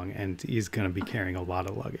coming along, and he's gonna be carrying a lot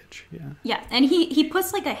of luggage. Yeah. Yeah, and he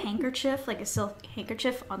puts like a handkerchief, like a silk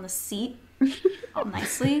handkerchief on the seat all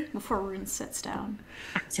nicely before Rune sits down.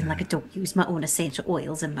 Acting like I don't use my own essential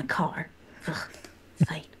oils in my car. Ugh,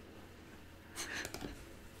 fine.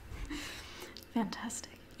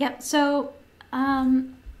 Fantastic. Yep. So,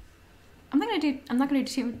 I'm not gonna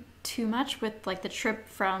do too much with like the trip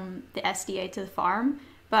from the SDA to the farm,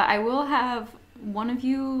 but I will have one of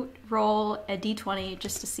you roll a d20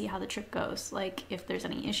 just to see how the trip goes. Like if there's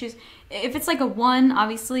any issues. If it's like a 1,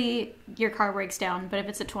 obviously your car breaks down, but if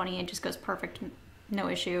it's a 20, it just goes perfect, no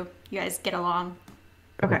issue. You guys get along.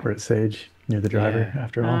 Okay. Corporate Sage near the driver, Yeah.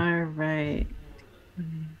 after all. All right.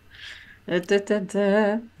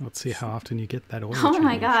 Da-da-da-da. Let's see how often you get that oil Oh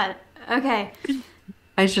my change. god. Okay.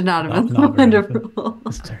 I should not have been Not the one very to often. roll.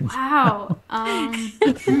 This turns- Wow.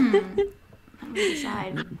 Let me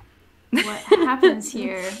decide what happens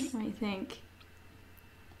here. Let me think.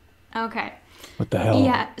 Okay. What the hell?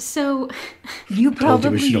 Yeah, so You Told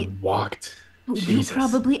you we should probably have walked. you Jesus.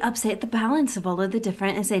 probably upset the balance of all of the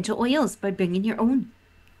different essential oils by bringing your own.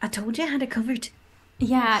 I told you I had it covered.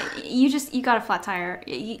 yeah, you got a flat tire.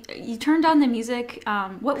 You turned on the music.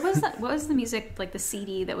 What was that? What was the music like the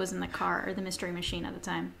CD that was in the car or the Mystery Machine at the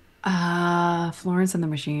time? Florence and the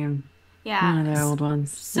Machine. Yeah. One of the old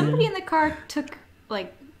ones. Somebody in the car took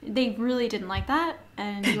like they really didn't like that,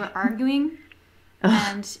 and you were arguing,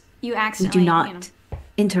 and you We accidentally do not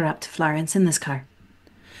interrupt Florence in this car.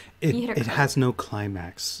 It, You hit a it curve. has no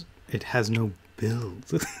climax. It has no build.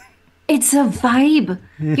 It's a vibe.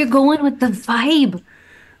 You're going with the vibe.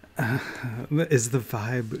 Is the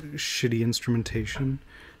vibe shitty instrumentation?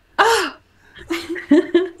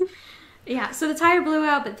 Yeah, so the tire blew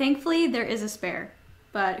out, but thankfully there is a spare.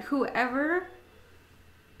 But whoever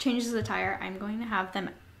changes the tire, I'm going to have them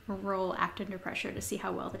roll act under pressure to see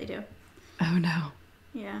how well they do. Oh no.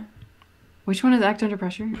 Yeah. Which one is Act Under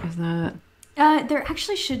Pressure? Is that There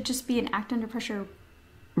actually should just be an act under pressure.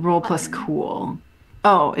 Roll plus Cool?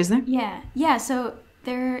 Oh, is there? Yeah, so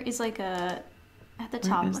there is like a, at the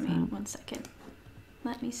top, is let me, that? 1 second.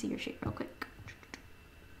 Let me see your sheet real quick.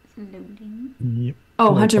 Loading. Yep. Oh,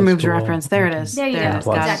 Roll Hunter plus Moves Cool. reference. There it is. There you it go. is.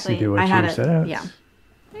 Plus Got it. Exactly. you do what I had you it. set out. Yeah.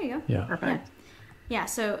 There you go. Yeah. Perfect. Yeah,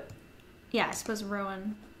 so, yeah, I suppose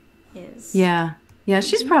Rowan is. Yeah. Yeah,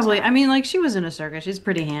 she's probably, I mean, like, she was in a circus. She's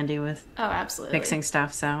pretty handy with Oh, absolutely. fixing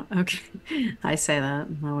stuff, so, okay. I say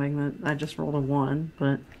that, knowing that I just rolled a 1,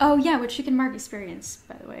 but. Oh, yeah, which you can mark experience,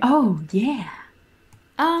 by the way. Oh, yeah.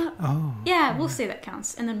 Oh. Yeah, we'll say that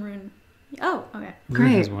counts. And then Rune. Oh, okay.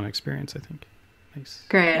 Rune has Great. 1 experience, I think. Nice.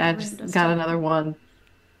 Great, Yeah, I Rune just does got too. another 1.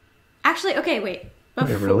 Actually, okay, wait. Wait,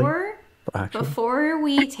 really? Actually, Before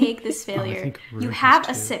we take this failure, think Rune you has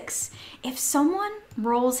have a 2. 6. If someone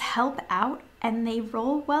rolls help out and they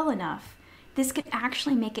roll well enough, this could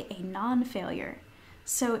actually make it a non-failure.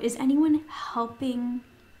 So is anyone helping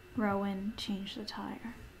Rowan change the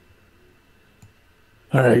tire?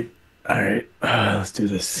 all right. Let's do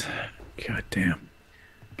this. God damn.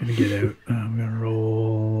 Gonna get out. I'm gonna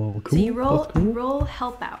roll. Cool. So you roll plus cool. roll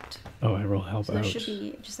help out. Oh, I roll help So out. there should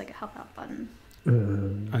be just like a help out button.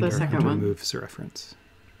 Under second Hunter one. Moves reference.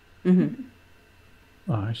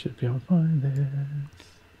 Mm-hmm. I should be able to find it.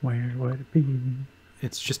 Where would it be?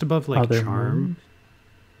 It's just above like Other charm. moves?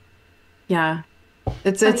 Yeah.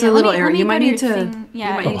 It's Oh, a yeah, let little me- area. let me You might go to need to. your thing. Yeah,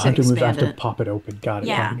 you might yeah. Oh, need to Hunter moves. I have expand to it. pop it open. Got it.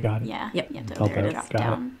 Yeah, Got it. yeah. Yep. You have to Help there to out. drop Got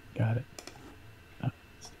down. it. Got it.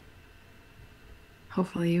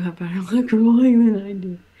 Hopefully, you have better luck rolling than I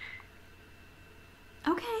do.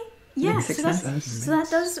 Okay. Yeah, Mixed so, that's, success. so that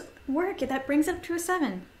does work. That brings it up to a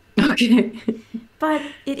 7. Okay. But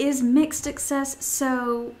it is mixed success,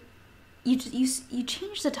 so you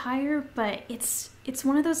change the tire, but it's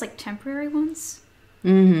one of those like temporary ones.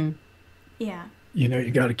 Mm-hmm. Yeah. You know,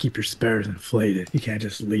 you got to keep your spares inflated. You can't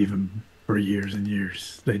just leave them for years and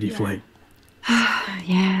years. They deflate.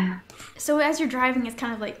 Yeah. So as you're driving, it's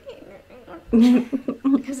kind of like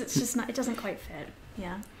because it's just not. It doesn't quite fit.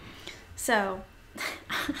 Yeah. So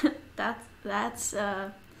that's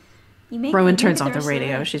you make. Rowan you make turns it off the rest of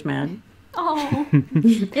radio. way. She's mad. Oh.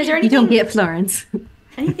 Is there You don't anything get Florence.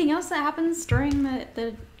 anything else that happens during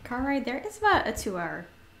the car ride? There is about a 2-hour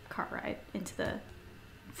car ride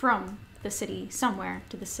from the city somewhere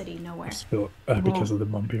to the city nowhere. Spill because of the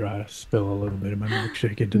bumpy ride. I spill a little bit of my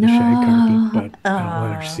milkshake into the shag carpet, but I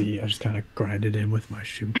don't let her see. I just kind of grind it in with my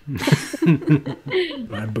shoe,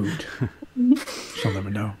 my boot. She'll never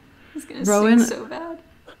know. I was gonna Rowan- sing so bad.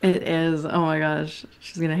 It is. Oh my gosh.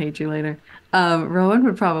 She's going to hate you later. Rowan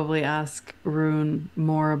would probably ask Rune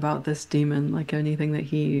more about this demon, like anything that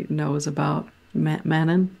he knows about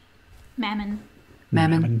Mammon. Mammon.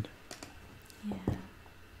 Mammon. Yeah.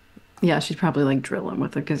 Yeah, she'd probably like drill him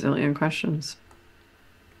with a gazillion questions.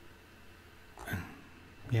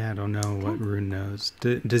 Yeah, I don't know what Rune knows.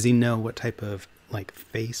 Does he know what type of like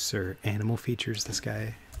face or animal features this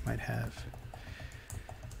guy might have?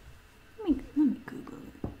 Let me Google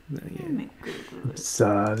it. Yeah. Let me Google it. This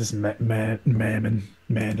is Mammon,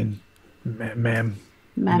 Ma'am.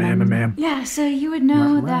 Ma'am, ma'am. Yeah, so you would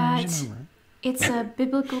know Right. that it's a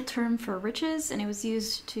biblical term for riches, and it was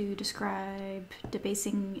used to describe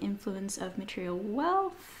debasing influence of material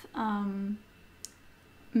wealth.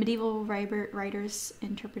 Medieval writers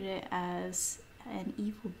interpret it as an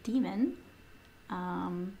evil demon.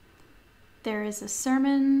 There is a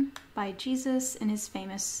sermon by Jesus in his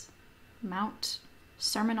famous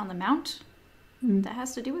Sermon on the Mount that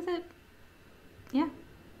has to do with it. Yeah,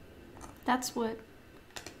 that's what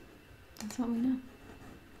we know.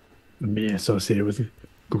 Being associated with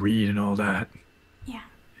greed and all that. Yeah.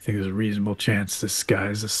 I think there's a reasonable chance this guy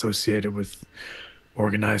is associated with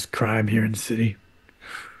organized crime here in the city.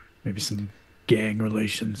 Maybe some gang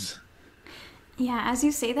relations. Yeah, as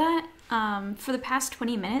you say that, for the past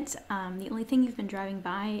 20 minutes, the only thing you've been driving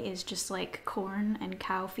by is just like corn and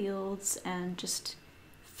cow fields and just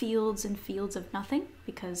fields and fields of nothing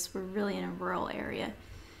because we're really in a rural area.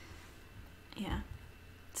 Yeah.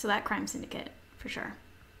 So that crime syndicate, for sure.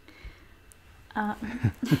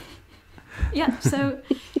 Yeah, so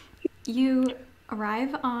you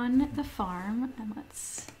arrive on the farm, and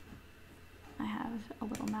I have a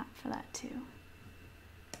little map for that too.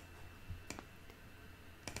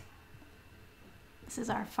 This is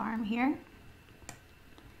our farm here.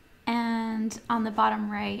 And on the bottom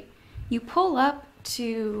right, you pull up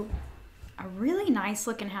to a really nice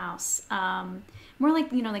looking house. More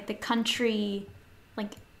like, like the country,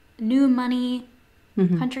 like new money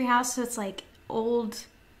country house. So it's like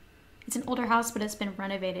it's an older house, but it's been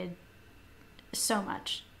renovated so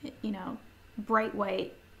much, bright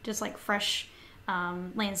white, just like fresh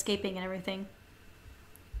landscaping and everything.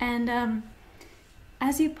 And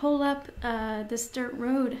as you pull up this dirt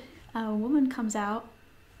road, a woman comes out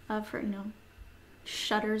of her,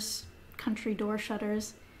 shutters, country door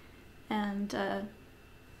shutters, and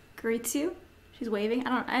greets you. She's waving.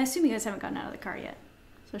 I assume you guys haven't gotten out of the car yet,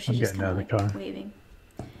 so she's just kind of like car. Waving.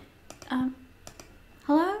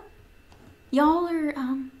 Hello, y'all are.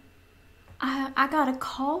 I got a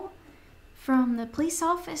call from the police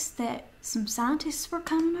office that some scientists were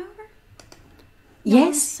coming over.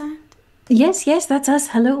 Yes. Yes, that's us.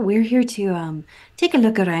 Hello, we're here to take a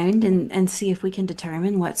look around and see if we can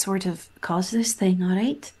determine what sort of caused this thing, all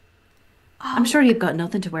right? I'm sure you've got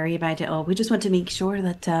nothing to worry about at all. We just want to make sure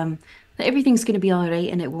that that everything's going to be all right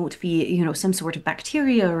and it won't be, some sort of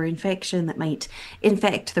bacteria or infection that might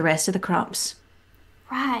infect the rest of the crops.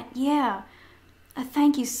 Right, yeah.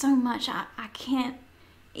 Thank you so much. I can't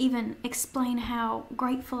even explain how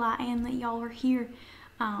grateful I am that y'all are here.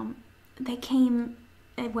 They came,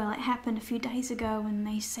 well, it happened a few days ago, and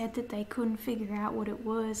they said that they couldn't figure out what it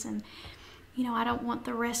was, and I don't want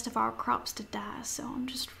the rest of our crops to die, so I'm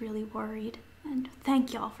just really worried. And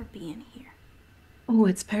thank y'all for being here. Oh,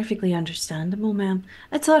 it's perfectly understandable, ma'am.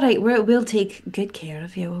 It's all right. We'll take good care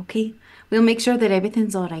of you, okay? We'll make sure that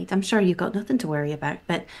everything's all right. I'm sure you've got nothing to worry about,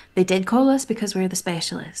 but they did call us because we're the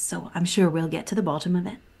specialists, so I'm sure we'll get to the bottom of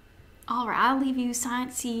it. All right, I'll leave you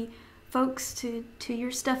sciencey folks to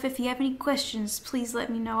your stuff. If you have any questions, please let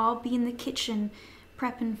me know. I'll be in the kitchen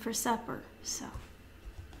prepping for supper, so.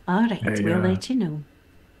 All right, Hey, we'll let you know.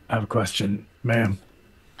 I have a question, ma'am.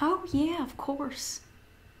 Oh, yeah, of course.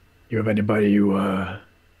 You have anybody who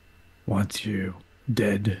wants you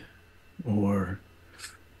dead, or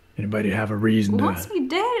anybody have a reason Wants me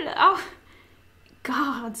dead? Oh,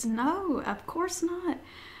 gods, no, of course not.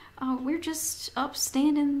 We're just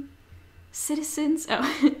upstanding citizens.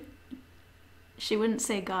 Oh, she wouldn't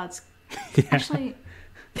say gods. Yeah. Actually,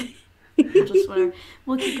 just whatever.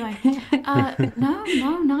 We'll keep going. No,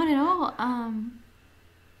 not at all.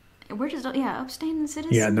 We're just, upstanding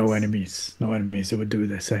citizens. Yeah, no enemies. No enemies who would do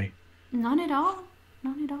this, eh? None at all.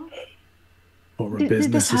 None at all. Or we're Did this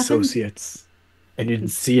business happen? associates. And you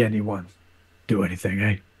didn't see anyone do anything,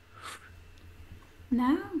 eh?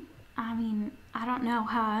 No. I mean, I don't know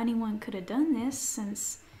how anyone could have done this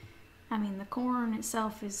since, the corn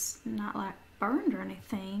itself is not like burned or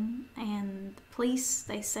anything. And the police,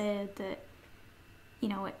 they said that,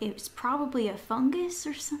 it's probably a fungus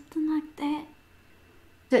or something like that.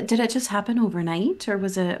 Did it just happen overnight, or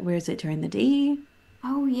was it during the day?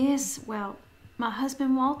 Oh, yes. Well, my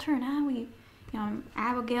husband Walter and I,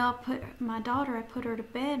 Abigail my daughter, I put her to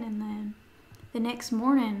bed, and then the next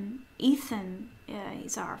morning, Ethan,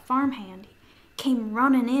 he's our farmhand, he came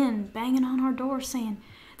running in, banging on our door saying,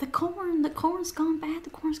 the corn's gone bad, the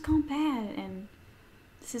corn's gone bad, and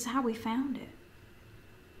this is how we found it.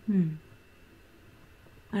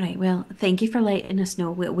 All right, well, thank you for letting us know.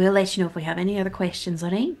 We'll let you know if we have any other questions, all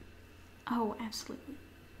right? Oh, absolutely.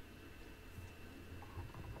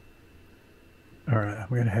 All right, I'm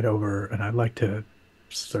going to head over, and I'd like to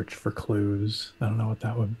search for clues. I don't know what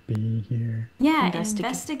that would be here. Yeah, Investigate.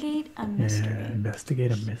 investigate a Yeah, mystery.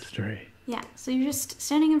 investigate a mystery. Yeah, so you're just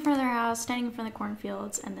standing in front of their house, standing in front of the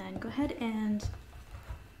cornfields, and then go ahead and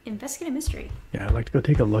investigate a mystery. Yeah, I'd like to go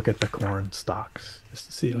take a look at the corn stalks just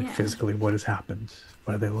to see, like, Yeah. physically what has happened,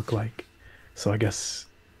 what do they look like. So I guess,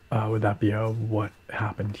 would that be a what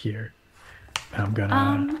happened here? I'm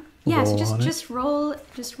gonna Yeah, so roll on it.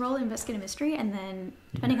 just roll investigate a mystery, and then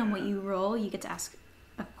depending on what you roll, you get to ask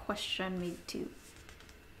a question, maybe two.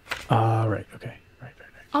 Right, okay, right.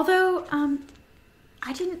 Although,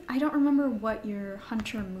 I don't remember what your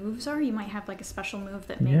hunter moves are. You might have like a special move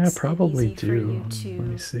that makes Yeah, it probably easy for do. you Let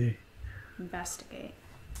me to see. investigate.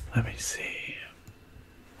 Let me see.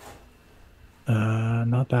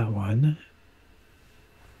 Not that one.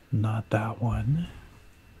 Not that one.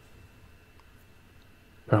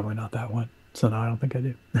 Probably not that one. So no, I don't think I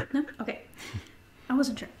do. No? Okay. I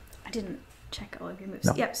wasn't sure. I didn't check all of your moves.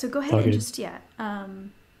 No, Yeah, so go ahead all and good. just,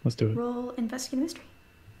 Let's do it. roll investigate a mystery.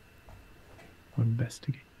 I'll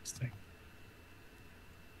investigate this thing.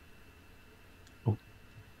 Oh,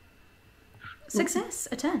 Success,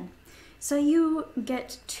 a 10. So you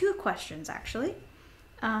get two questions actually.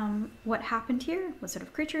 What happened here? What sort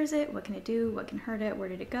of creature is it? What can it do? What can hurt it? Where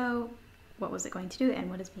did it go? What was it going to do? And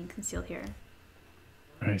what is being concealed here?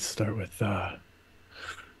 all right, start with what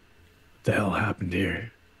the hell happened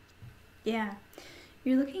here? Yeah.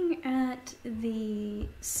 You're looking at the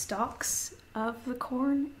stalks of the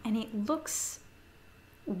corn, and it looks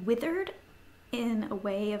withered in a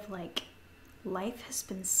way of like life has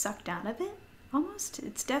been sucked out of it almost.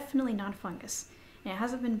 It's definitely not a fungus, and it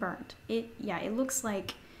hasn't been burnt. It looks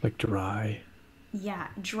like Like dry.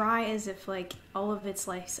 dry, as if like all of its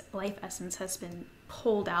life essence has been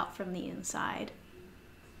pulled out from the inside.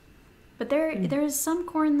 But there is some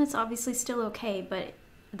corn that's obviously still okay, but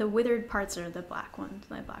the withered parts are the black ones,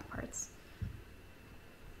 the black parts.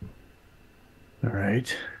 All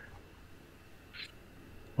right.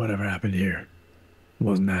 Whatever happened here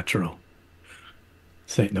wasn't natural.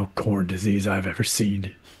 This ain't no corn disease I've ever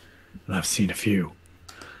seen. And I've seen a few.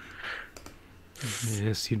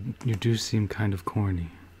 Yes, you do seem kind of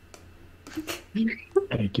corny.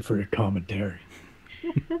 Thank you for your commentary.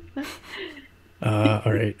 All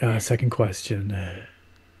right, second question.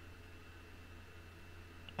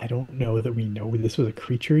 I don't know that we know this was a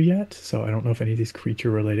creature yet, so I don't know if any of these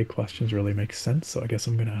creature-related questions really make sense. So I guess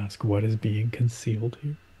I'm gonna ask, what is being concealed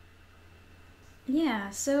here? Yeah,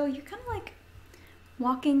 so you're kind of like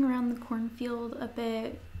walking around the cornfield a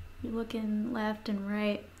bit. You're looking left and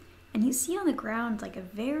right, and you see on the ground like a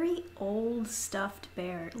very old stuffed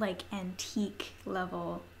bear, like antique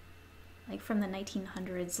level, like from the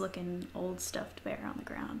 1900s looking old stuffed bear on the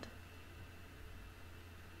ground.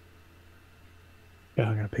 Yeah,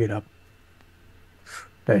 I'm gonna pick it up.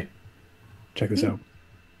 Hey, check this out.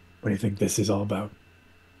 What do you think this is all about?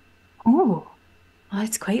 Oh, well,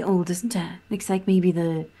 it's quite old, isn't it? Looks like maybe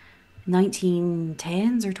the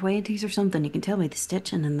 1910s or 20s or something. You can tell by the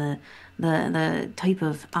stitching and the type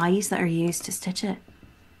of eyes that are used to stitch it.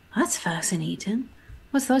 That's fascinating.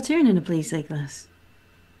 What's that doing in a place like this?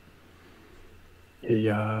 Hey,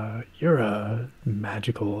 you're a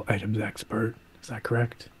magical items expert. Is that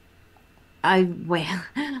correct? Well,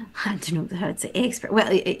 I don't know how to say expert.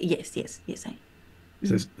 Well, yes, I.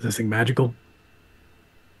 Is this thing magical?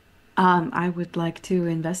 I would like to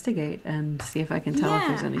investigate and see if I can tell if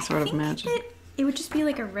there's any sort I of think magic. that it would just be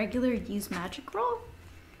like a regular use magic roll.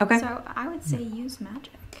 Okay. So I would say use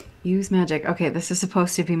magic. Use magic. Okay, this is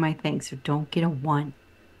supposed to be my thing, so don't get a 1.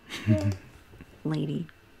 Lady.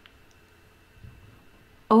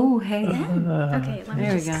 Oh, hey. Okay, let me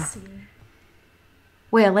there we just go. see.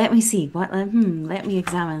 Well, let me see. Let me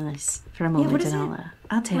examine this for a Yeah, what moment does and it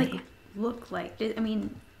I'll tell like you. look like? I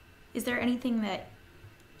mean, is there anything that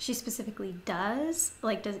she specifically does?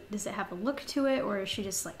 Like, does it have a look to it, or does she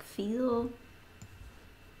just like feel?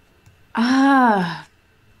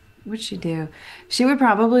 What'd she do? She would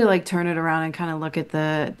probably like turn it around and kind of look at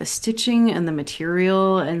the stitching and the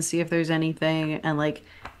material and see if there's anything and like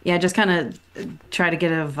just kind of try to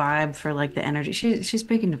get a vibe for like the energy. She's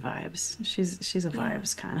big into vibes. She's a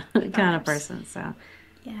vibes kind of Vibes. person. So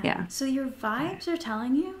Yeah. So your vibes are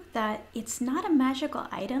telling you that it's not a magical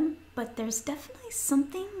item, but there's definitely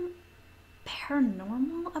something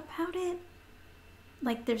paranormal about it.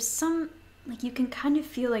 Like there's some, like you can kind of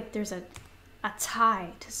feel like there's a tie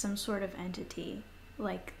to some sort of entity.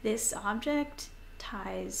 Like this object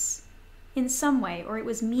ties in some way, or it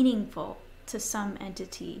was meaningful to some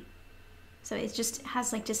entity. So it just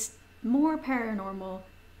has like just more paranormal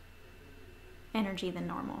energy than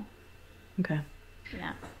normal. Okay.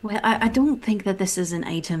 Yeah. Well, I don't think that this is an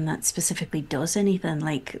item that specifically does anything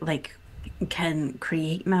like can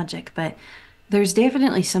create magic, but there's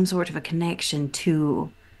definitely some sort of a connection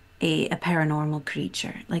to a paranormal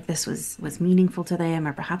creature. Like this was meaningful to them,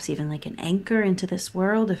 or perhaps even like an anchor into this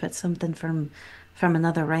world if it's something from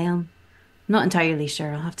another realm. Not entirely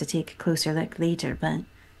sure. I'll have to take a closer look later, but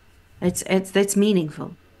it's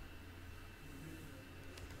meaningful.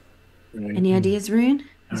 Right. Any ideas, Rune? All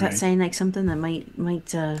Does that right. sound like something that might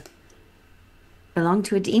belong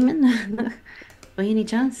to a demon? By any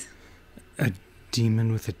chance? A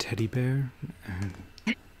demon with a teddy bear?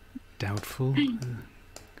 Doubtful.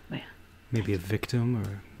 Well, Maybe a victim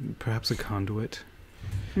or perhaps a conduit.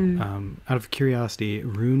 hmm. Out of curiosity,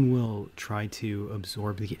 Rune will try to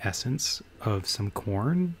absorb the essence of some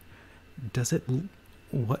corn. Does it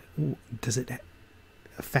what does it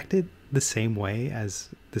affect it the same way as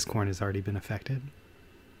this corn has already been affected?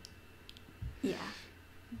 Yeah.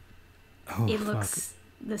 Oh It fuck. looks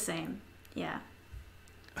the same. Yeah.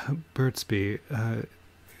 Birdsby,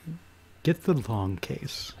 get the long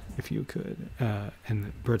case if you could.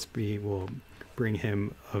 And Birdsby will bring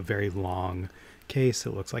him a very long case.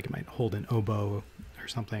 It looks like it might hold an oboe or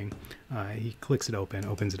something. He clicks it open,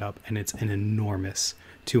 opens it up, and it's an enormous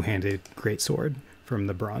two-handed greatsword from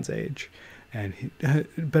the Bronze Age. And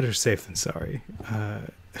better safe than sorry.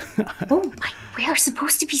 Oh, we are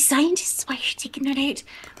supposed to be scientists. Why are you taking that out?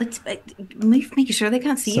 Let's move, making sure they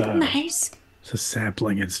can't see it from the house. It's a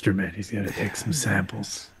sampling instrument. He's got to take some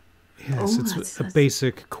samples. Yes, Oh, it's a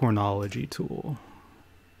basic cornology tool.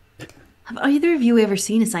 Have either of you ever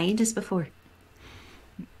seen a scientist before?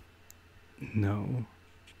 No.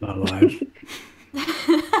 Not alive.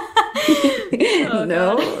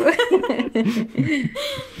 No.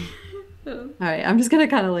 All right, I'm just gonna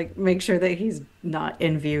kind of like make sure that he's not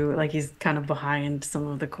in view, like he's kind of behind some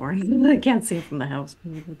of the corn. I can't see from the house.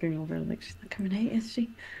 I'm looking over, like she's not coming out, is she?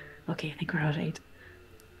 Okay, I think we're all right.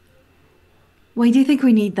 Why do you think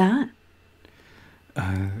we need that?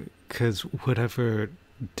 Because whatever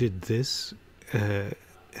did this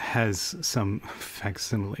has some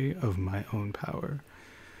facsimile of my own power.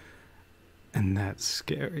 And that's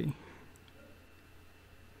scary.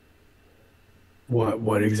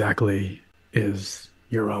 What exactly is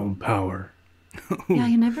your own power? Yeah,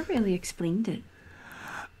 you never really explained it.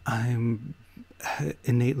 I'm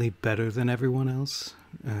innately better than everyone else,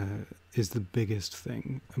 is the biggest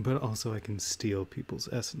thing. But also I can steal people's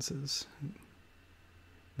essences.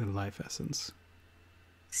 The life essence.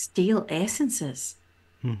 Steal essences.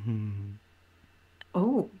 Mm-hmm.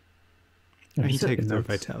 Oh, I can Just take taking their notes.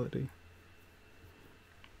 vitality.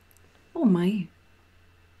 oh my.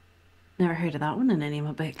 Never heard of that one in any of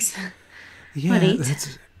my books. Yeah,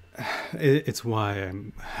 Right. it's why I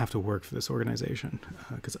have to work for this organization.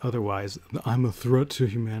 Because otherwise, I'm a threat to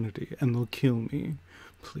humanity, and they'll kill me.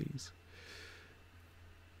 Please.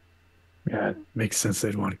 Yeah, it makes sense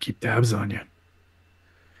they'd want to keep tabs on you.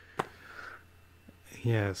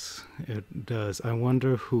 Yes, it does. I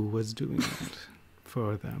wonder who was doing that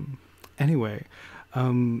for them. Anyway,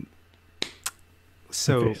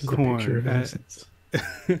 so Face is a picture of corn. innocence.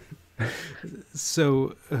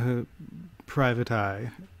 So, Private Eye.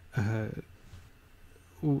 I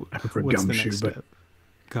prefer What's the gumshoe, next but step?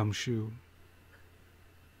 Gumshoe.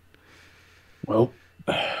 well,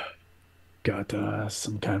 got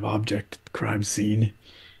some kind of object at the crime scene.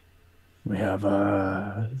 We have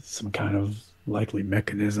some kind of likely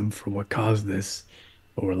mechanism for what caused this,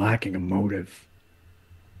 but we're lacking a motive.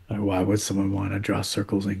 Why would someone want to draw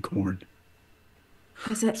circles in corn?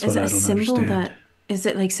 That's Is what it I a don't symbol understand. is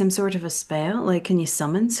it like some sort of a spell? Like, can you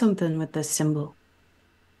summon something with this symbol?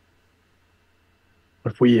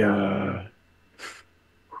 What if we go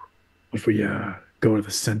to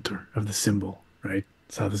the center of the symbol, right?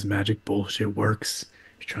 That's how this magic bullshit works.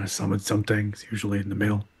 You're trying to summon something, it's usually in the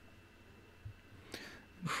middle.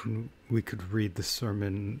 We could read the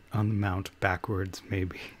Sermon on the Mount backwards,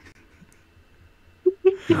 maybe.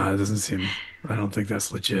 Nah, it doesn't seem. I don't think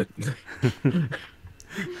that's legit.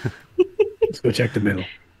 Let's go check the middle.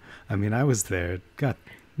 I mean, I was there, got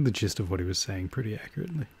the gist of what he was saying pretty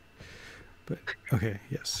accurately. But, okay,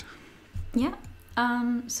 yes. Yeah.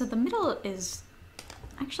 So the middle is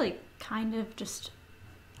actually kind of just,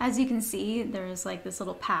 as you can see, there's like this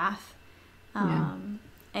little path. And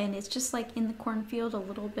it's just like in the cornfield a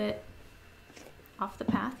little bit off the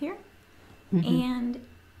path here. And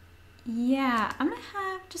yeah, I'm gonna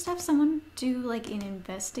have someone do like an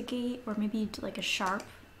investigate or maybe do like a sharp.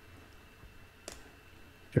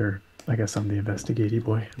 Sure. I guess I'm the investigative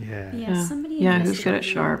boy. Yeah. Yeah, somebody Yeah, who's good at investigate.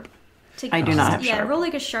 sharp? I do not have Yeah, sharp. roll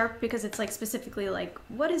like a sharp because it's like specifically like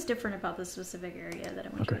what is different about this specific area that I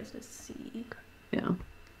want you guys to see. Yeah.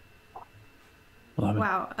 11.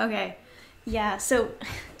 Wow. Okay. Yeah. So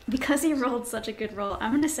because he rolled such a good roll,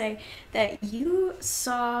 I'm gonna say that you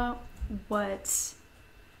saw what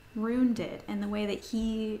Rune did and the way that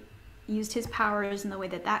he used his powers and the way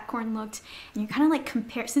that that corn looked, and you're kind of like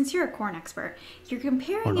compare. Since you're a corn expert, you're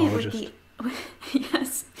comparing it with the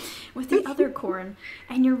yes, with the other corn,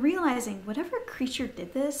 and you're realizing whatever creature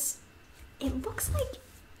did this, it looks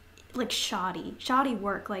like shoddy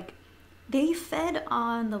work. Like they fed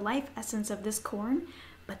on the life essence of this corn,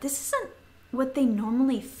 but this isn't what they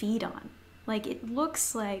normally feed on. Like it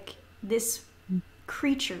looks like this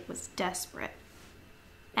creature was desperate.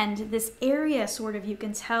 And this area sort of, you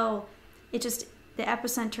can tell, it just, the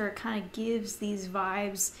epicenter kind of gives these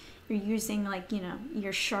vibes. You're using like,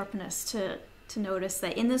 your sharpness to notice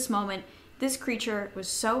that in this moment, this creature was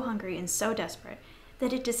so hungry and so desperate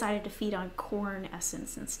that it decided to feed on corn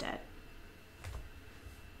essence instead.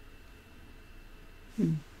 I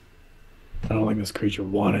don't think this creature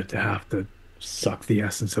wanted to have to suck the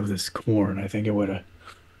essence of this corn. I think it would have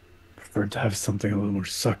preferred to have something a little more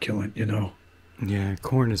succulent, Yeah,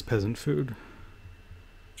 corn is peasant food.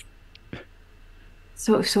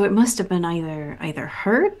 So it must have been either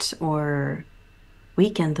hurt or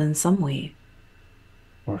weakened in some way.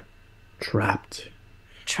 Or trapped.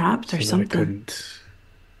 Trapped or so something. That it couldn't.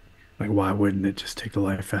 Like, why wouldn't it just take the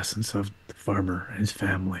life essence of the farmer and his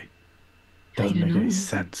family? Doesn't make any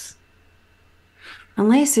sense.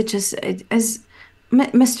 Unless it just is.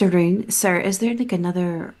 Mr. Rune, sir, is there like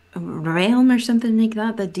another realm or something like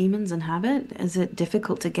that demons inhabit? Is it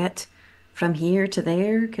difficult to get from here to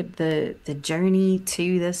there? Could the journey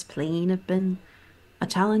to this plane have been a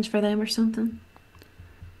challenge for them or something?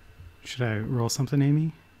 Should I roll something,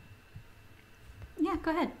 Amy? Yeah,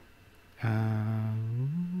 go ahead.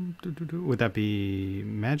 Would that be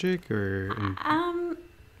magic or?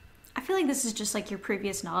 I feel like this is just like your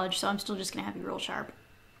previous knowledge, so I'm still just gonna have you roll sharp.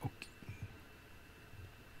 Okay.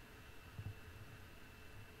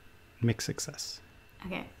 Mixed success.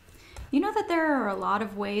 Okay. You know that there are a lot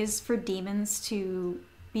of ways for demons to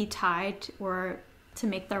be tied or to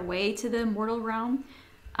make their way to the mortal realm,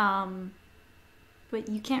 but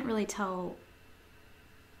you can't really tell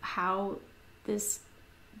how this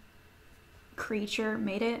creature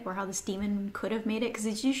made it or how this demon could have made it, because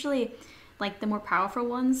it's usually like the more powerful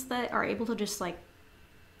ones that are able to just like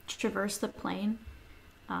traverse the plane.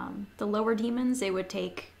 The lower demons, they would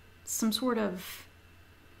take some sort of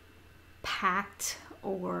pact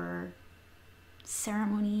or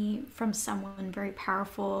ceremony from someone very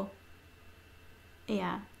powerful.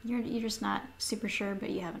 Yeah, you're just not super sure, but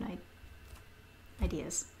you have an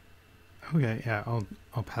ideas. Okay, yeah,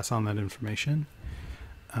 I'll pass on that information.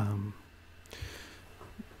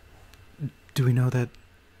 Do we know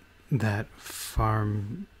that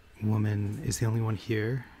farm woman is the only one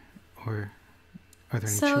here, or are there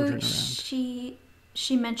any children around? So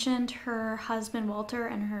she mentioned her husband Walter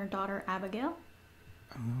and her daughter Abigail.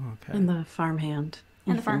 Oh, okay. And the farmhand.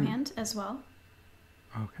 And the farmhand as well.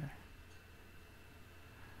 Okay.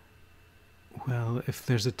 Well, if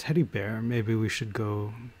there's a teddy bear, maybe we should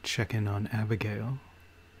go check in on Abigail.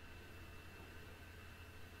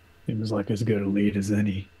 Seems like as good a lead as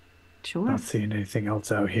any. Sure. Not seeing anything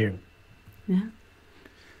else out here. Yeah.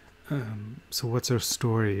 So what's our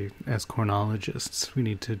story as chronologists? We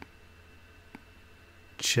need to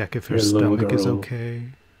check if her Your little stomach is girl. okay.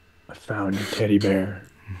 I found your teddy bear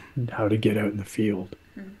and how to get out in the field.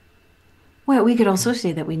 Well, we could also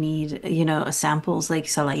say that we need, samples like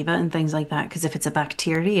saliva and things like that, because if it's a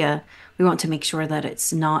bacteria, we want to make sure that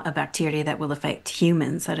it's not a bacteria that will affect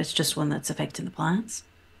humans, that it's just one that's affecting the plants.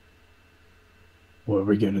 What are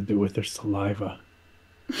we going to do with her saliva?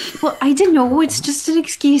 Well, I don't know. It's just an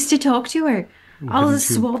excuse to talk to her. I'll didn't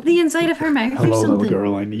you- swab the inside of her mouth or Hello, little something.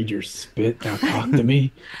 girl. I need your spit. Now talk to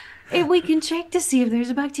me. If we can check to see if there's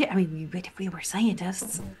a bacteria. I mean, if we were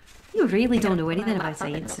scientists, you really don't know anything about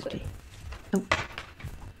science. Oh,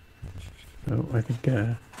 Oh, I think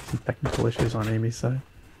some technical issues on Amy's side.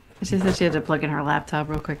 she said she had to plug in her laptop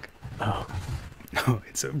real quick. Oh, No,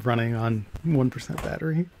 it's running on 1%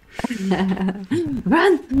 battery.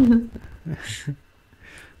 Run!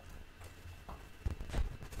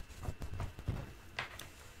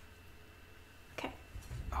 Okay.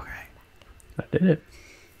 Okay. I did it.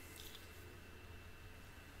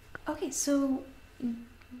 Okay, so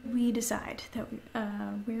we decide that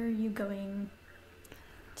where are you going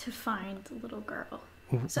to find the little girl?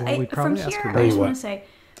 So Well, we from probably ask here, her I Tell you just want what. to say,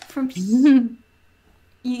 from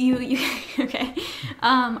Okay.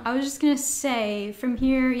 I was just gonna say from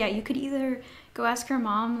here, yeah, you could either go ask her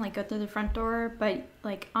mom, like go through the front door, but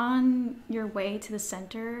like on your way to the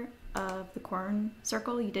center of the corn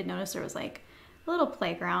circle, you did notice there was like a little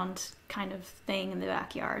playground kind of thing in the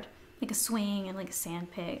backyard, like a swing and like a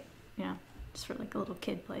sand pit, you know, just for like a little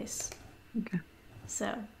kid place. Okay.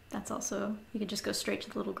 So that's also you could just go straight to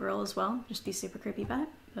the little girl as well, just be super creepy about it,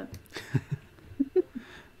 but.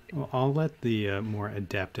 Well, I'll let the more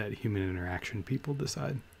adept at human interaction people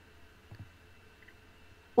decide.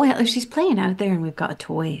 Well, if she's playing out there and we've got a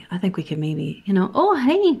toy, I think we could maybe, oh,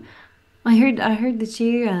 hey, I heard that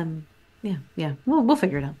you, yeah, we'll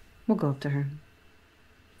figure it out. We'll go up to her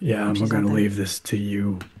Yeah, if I'm she's out gonna there. leave this to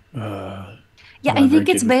you. Uh, Yeah, I'm I not very think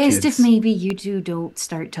it's good with best if kids. maybe you two don't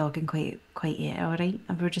start talking quite yet, all right?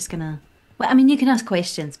 And we're just gonna, well, I mean, you can ask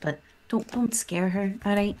questions, but don't scare her,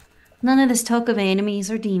 all right? None of this talk of enemies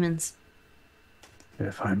or demons, Yeah,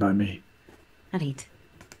 fine by me. all right?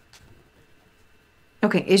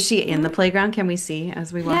 Okay, is she in the playground? Can we see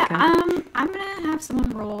as we Yeah, walk in? I'm gonna have someone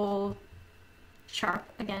roll sharp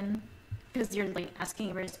again because you're like asking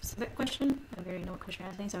a very specific question. I already know what question you're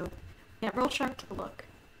asking, so yeah, roll sharp to look.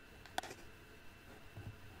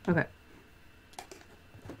 Okay.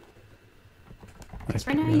 Because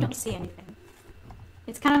right now you don't see anything.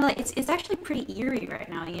 It's kind of like it's actually pretty eerie right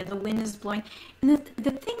now. You know, the wind is blowing, and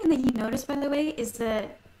the thing that you notice, by the way, is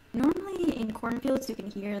that normally in cornfields you can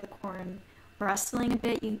hear the corn rustling a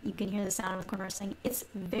bit. You can hear the sound of the corn rustling. It's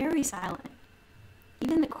very silent.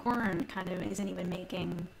 Even the corn kind of isn't even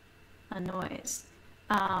making a noise.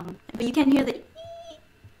 But you can hear the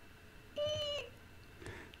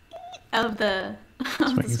of the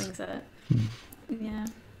of the Swings. swing set. Yeah.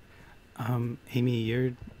 Amy,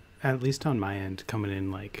 you're at least on my end coming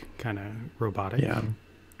in like kind of robotic. Yeah, I'm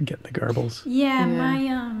getting the garbles. Yeah,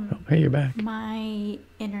 Yeah. Oh, hey, you're back. my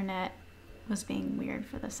internet was being weird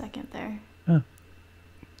for the second there. Oh,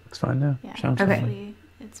 looks fine now. Yeah, Sounds Okay. fine. hopefully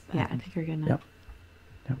it's Yeah, back. I think you're good now.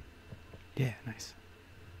 Yep. Yeah, nice.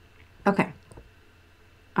 Okay.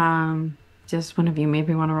 Just one of you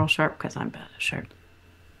maybe want to roll sharp because I'm bad at sharp.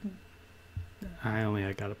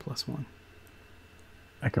 I got a +1.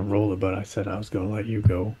 I can roll it, but I said I was gonna let you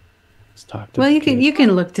go. Let's talk to Well, the you kid.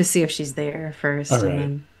 can look to see if she's there first, All and right.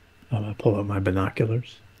 then. I'm gonna pull out my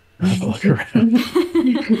binoculars. Have a look around.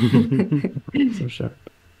 So sharp.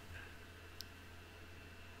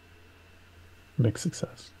 Mixed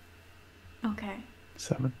success. Okay.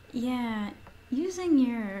 7. Yeah, using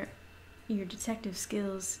your detective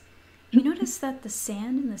skills, you notice that the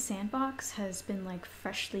sand in the sandbox has been like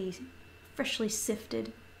freshly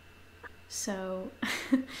sifted. So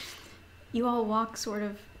you all walk sort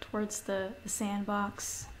of towards the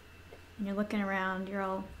sandbox and you're looking around, you're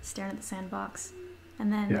all staring at the sandbox.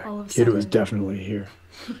 And then Yeah, all of a kid was sudden definitely here.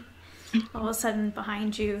 all of a sudden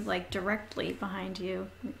behind you, like directly behind you.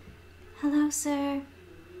 Hello, sir.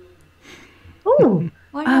 Oh,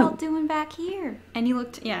 What are y'all doing back here? And you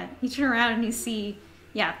looked, yeah, you turn around and you see,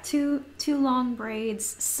 yeah, two long braids,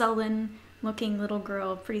 sullen looking little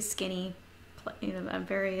girl, pretty skinny, a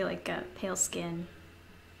very like pale skin,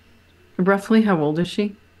 Roughly, how old is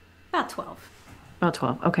she? about 12. About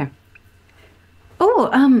 12. Okay.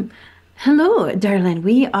 oh, hello, darling.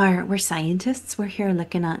 We're scientists. We're here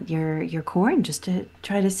looking at your corn just to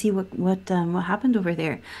try to see what happened over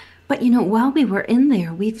there. But while we were in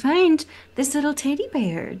there, we found this little teddy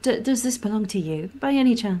bear. Does this belong to you by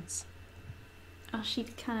any chance? Oh, she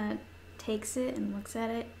kind of takes it and looks at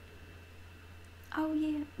it. Oh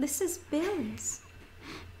yeah, this is Billy's.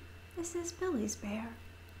 This is Billy's bear.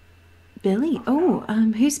 Billy? Oh,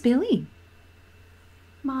 who's Billy?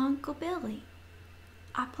 My Uncle Billy.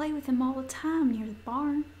 I play with him all the time near the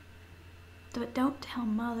barn. But don't tell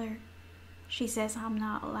Mother. She says I'm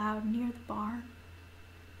not allowed near the barn.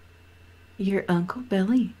 Your Uncle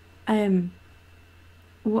Billy?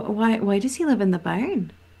 Why does he live in the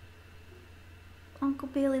barn? Uncle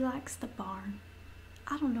Billy likes the barn.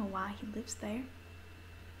 I don't know why he lives there.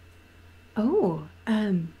 Oh,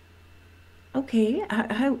 okay.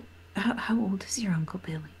 How old is your Uncle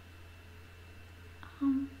Billy?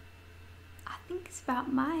 I think he's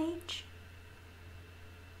about my age.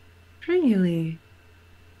 Really?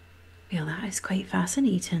 Well, that is quite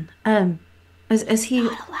fascinating. Is he?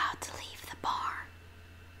 Not allowed to leave the barn.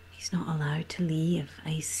 He's not allowed to leave.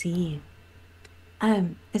 I see.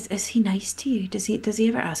 Is he nice to you? Does he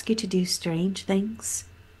ever ask you to do strange things?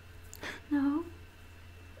 No.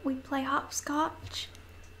 We play hopscotch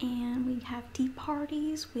and we have tea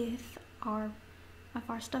parties with our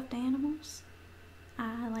stuffed animals.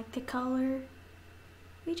 I like to color.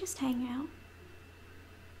 We just hang out.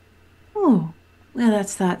 Oh, Well,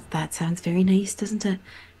 that sounds very nice, doesn't it?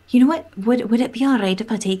 You know what? Would it be all right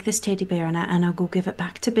if I take this teddy bear and I'll go give it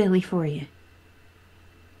back to Billy for you?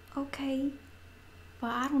 Okay,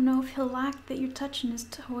 but I don't know if he'll like that you're touching his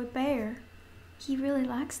toy bear. He really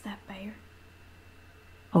likes that bear.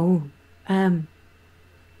 Oh, um,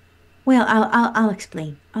 well, I'll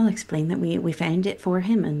explain. I'll explain that we found it for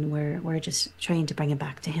him and we're just trying to bring it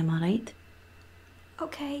back to him, all right?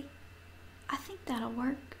 Okay, I think that'll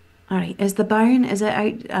work. All right. Is the barn, is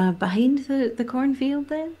it out behind the cornfield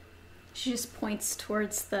then? She just points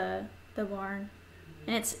towards the barn,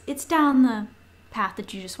 and it's down the path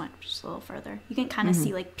that you just went, just a little further. You can kind of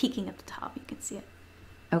see like peeking at the top. You can see it.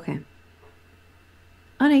 Okay.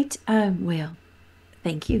 All right. Well,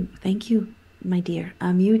 thank you. Thank you, my dear.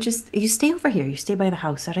 You stay over here. You stay by the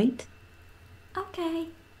house, all right? Okay.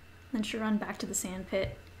 Then she'll run back to the sand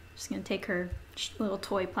pit. She's gonna take her little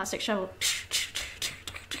toy plastic shovel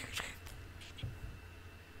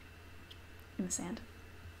in the sand.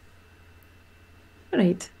 All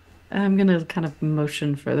right. I'm gonna kind of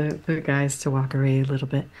motion for the guys to walk away a little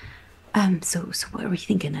bit. So what are we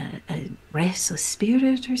thinking? A restless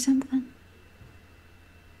spirit or something?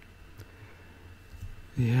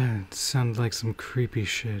 Yeah, it sounds like some creepy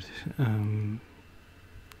shit.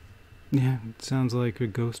 Yeah, it sounds like a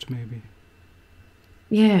ghost maybe.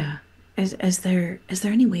 Yeah. Is there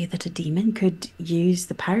any way that a demon could use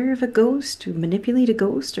the power of a ghost to manipulate a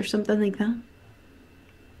ghost or something like that?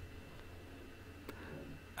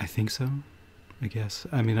 I think so, I guess.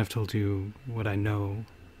 I mean, I've told you what I know.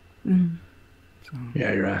 Mm. So.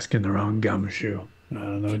 Yeah, you're asking the wrong gumshoe. I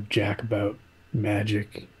don't know jack about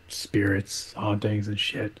magic, spirits, hauntings, and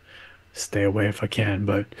shit. Stay away if I can,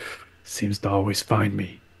 but seems to always find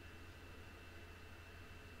me.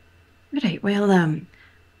 All right. Well,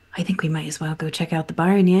 I think we might as well go check out the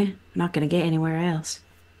barn, yeah? We're not gonna get anywhere else.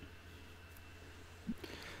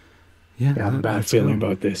 Yeah, I have a bad let's feeling go.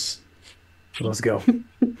 about this. So let's go.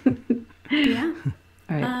 Yeah.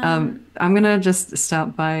 All right. I'm gonna just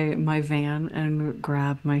stop by my van and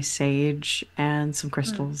grab my sage and some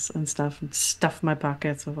crystals and stuff and stuff my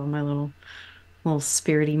pockets with all my little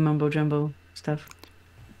spirity mumbo jumbo stuff.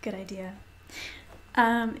 Good idea.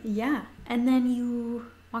 Yeah, and then you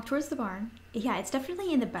walk towards the barn. Yeah, it's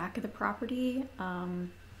definitely in the back of the property.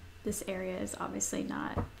 This area is obviously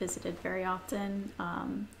not visited very often.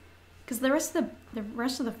 Because the rest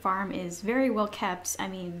of the farm is very well kept. I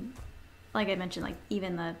mean, like I mentioned, like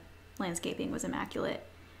even the landscaping was immaculate.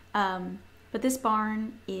 But this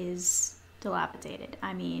barn is dilapidated.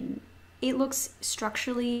 I mean, it looks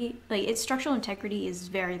structurally like its structural integrity is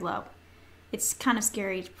very low. It's kind of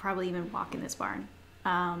scary to probably even walk in this barn.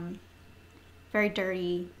 Very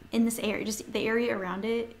dirty in this area. Just the area around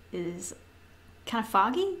it is kind of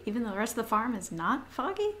foggy, even though the rest of the farm is not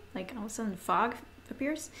foggy. Like all of a sudden, fog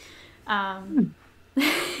appears. Yeah.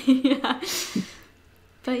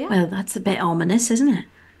 But yeah. Well, that's a bit ominous, isn't it?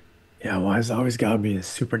 Yeah, why has it always got to be this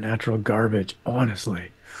supernatural garbage?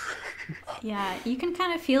 Honestly. Yeah, you can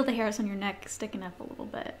kind of feel the hairs on your neck sticking up a little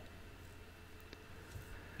bit.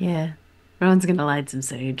 Yeah. Rowan's gonna light some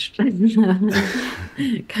sage. Kind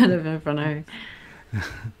of in front of her.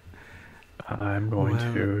 I'm going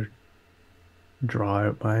Well- to draw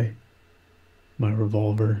out my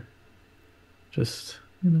revolver. Just,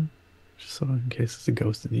 just so in case it's a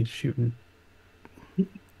ghost that needs shooting.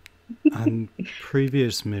 On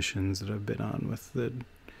previous missions that I've been on with the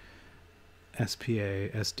SPA,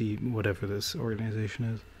 SD, whatever this organization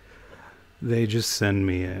is, they just send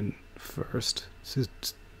me in first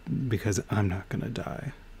because I'm not going to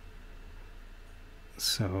die.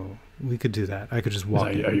 So we could do that. I could just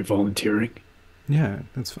walk in. Are you volunteering? Yeah,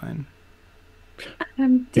 that's fine.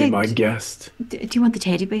 Be my guest. Do you want the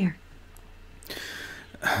teddy bear?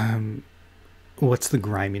 What's the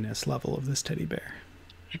griminess level of this teddy bear?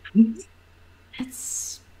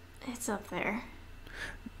 It's up there.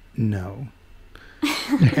 No.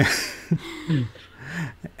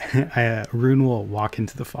 Rune will walk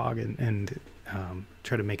into the fog and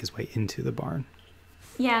try to make his way into the barn.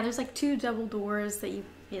 Yeah, there's like two double doors that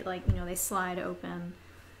they slide open,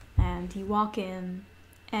 and you walk in,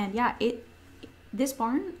 and yeah, this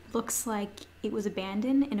barn looks like it was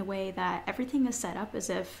abandoned in a way that everything is set up as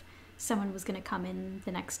if someone was going to come in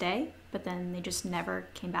the next day, but then they just never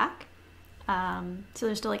came back. So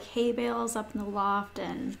there's still like hay bales up in the loft,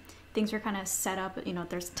 and things are kind of set up,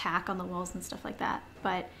 there's tack on the walls and stuff like that,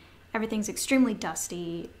 but everything's extremely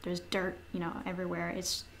dusty. There's dirt, everywhere.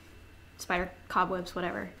 It's spider cobwebs,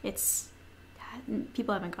 whatever.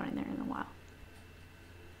 People haven't gone in there in a while.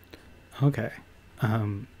 Okay.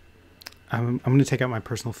 I'm going to take out my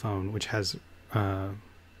personal phone, which has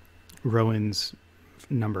Rowan's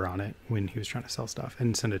number on it when he was trying to sell stuff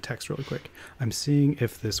and send a text really quick. I'm seeing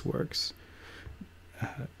if this works.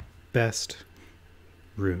 Best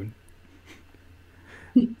Rune.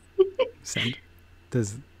 Send.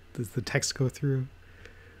 Does the text go through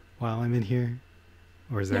while I'm in here?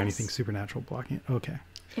 Or is there anything supernatural blocking it? Okay.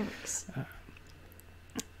 It works.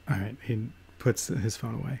 All right. He puts his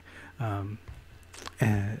phone away.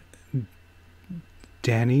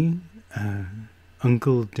 Danny?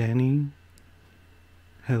 Uncle Danny?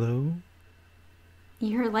 Hello? You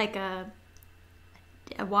hear like a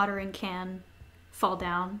watering can fall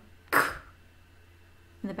down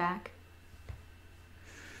in the back.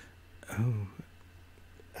 Oh.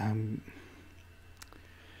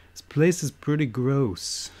 This place is pretty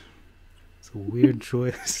gross. It's a weird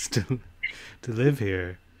choice to live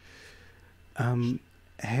here.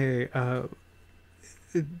 Hey,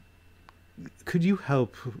 could you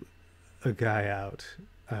help a guy out?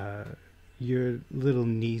 Your little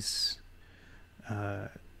niece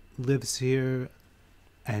lives here,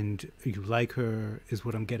 and you like her, is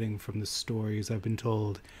what I'm getting from the stories I've been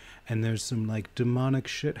told. And there's some like demonic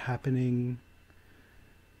shit happening.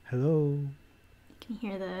 Hello? You can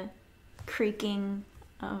hear the creaking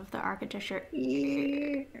of the architecture.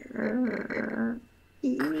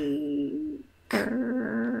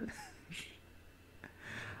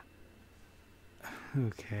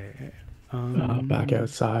 Okay. Back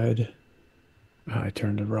outside, I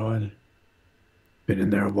turned to Rowan. Been in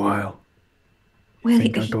there a while. Well,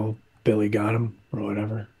 Think Uncle Billy got him or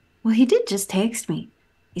whatever. well, he did just text me.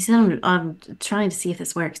 He said, I'm trying to see if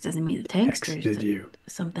this works. Doesn't mean the text or Texted you.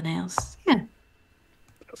 something else. Yeah.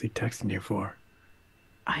 What's he texting you for?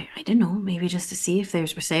 I don't know. Maybe just to see if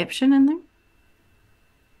there's reception in there.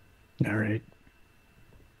 All right.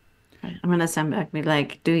 Right, I'm gonna send back me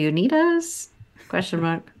like, do you need us? Question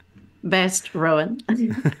mark. Best Rowan.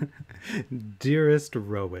 Dearest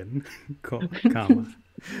Rowan, comma.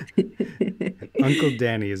 Uncle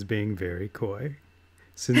Danny is being very coy.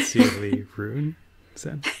 Sincerely, Rune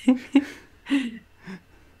said.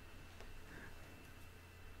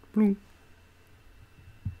 Bloom.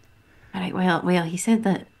 All right. Well, he said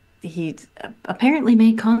that he apparently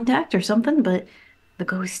made contact or something, but the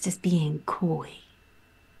ghost is being coy.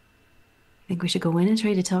 Think we should go in and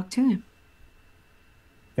try to talk to him?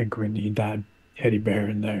 Think we need that teddy bear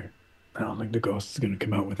in there. I don't think the ghost is gonna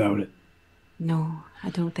come out without it. No, I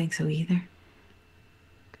don't think so either.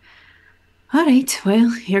 All right. Well,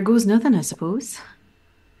 here goes nothing, I suppose.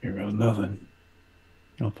 Here goes nothing.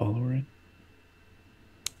 I'll follow her in.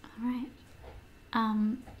 All right.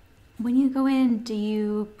 When you go in, do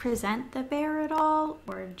you present the bear at all,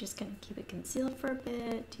 or just gonna keep it concealed for a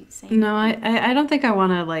bit? Do you say No, I don't think I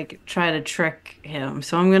want to like try to trick him.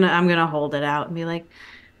 So I'm gonna hold it out and be like,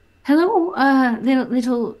 Hello,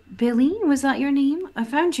 little Billy, was that your name? I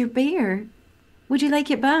found your bear. Would you like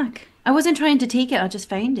it back? I wasn't trying to take it, I just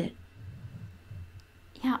found it.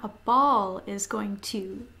 Yeah, a ball is going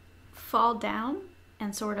to fall down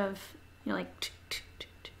and sort of, like,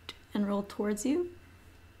 and roll towards you.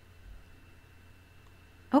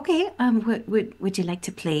 Okay, would you like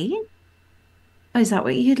to play? Oh, is that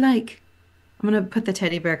what you'd like? I'm gonna put the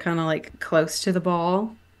teddy bear kind of like close to the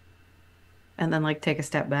ball, and then like take a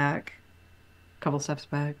step back, a couple steps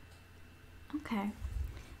back. Okay.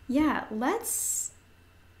 Yeah, let's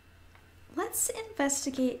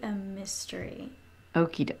investigate a mystery.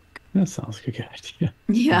 Okie doke. That sounds like a good idea.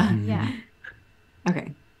 Yeah. Yeah.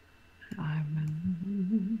 Okay.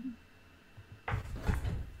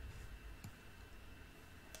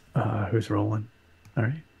 Who's rolling? All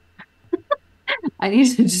right. I need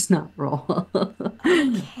to just not roll.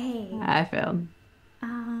 Okay. I failed.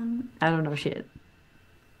 I don't know shit.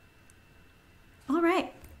 All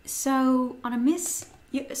right. So on a miss,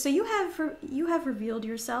 you have revealed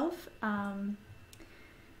yourself.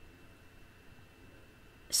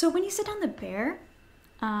 So when you sit on the bear,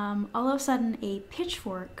 all of a sudden a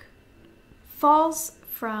pitchfork falls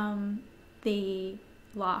from the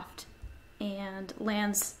loft and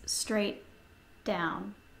lands straight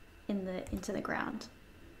down into the ground.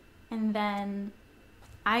 And then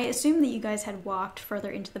I assume that you guys had walked further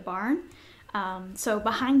into the barn. So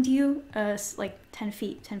behind you, like 10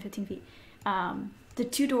 feet, 10, 15 feet, the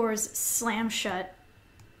two doors slam shut,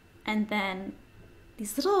 and then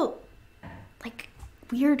these little, like,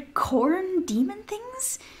 weird corn demon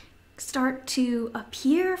things start to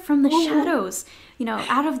appear from the shadows,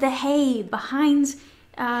 out of the hay behind,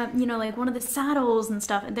 like one of the saddles and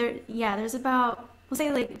stuff. And there's about, we'll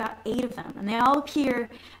say like about 8 of them, and they all appear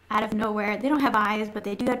out of nowhere. They don't have eyes, but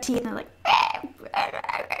they do have teeth, and they're like,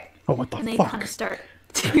 Oh, what the and they fuck? kind of start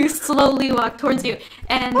to slowly walk towards you.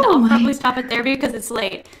 And Oh I'll my. probably stop at there because it's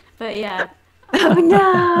late. But yeah, Oh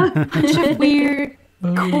no! bunch of weird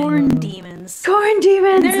corn demons. Corn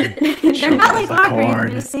demons! They're not like the Valkyries, they're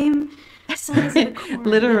corn. the same size as the corn.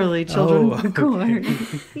 Literally, children Oh, of the corn.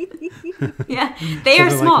 Yeah, they So are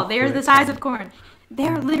they're small. like They are the foot. size of corn. They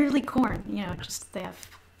are literally corn. You know, just they have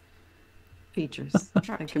Features.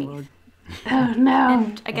 Sharp Thank you, teeth. Lord. Oh no!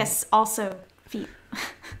 and I guess also feet.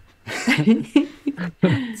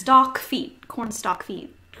 Stalk feet, corn stalk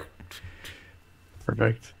feet.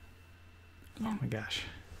 Perfect. Oh my gosh.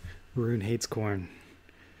 Rune hates corn.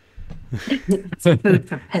 Food for So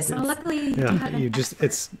peasants. luckily, you Yeah, haven't you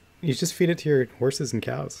just feed it to your horses and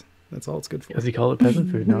cows. That's all it's good for. Does he call it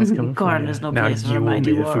peasant food? Now it's coming Corn from you. is no Now place for a you will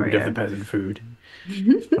mighty be the food of warrior. the peasant food.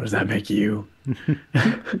 What does that make you?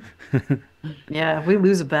 Yeah, if we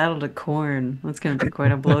lose a battle to corn, that's going to be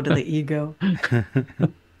quite a blow to the ego.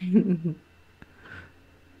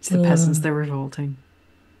 It's the peasants, they're revolting.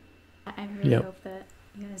 I really Yep. hope that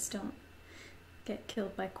you guys don't get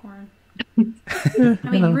killed by corn. Yeah, I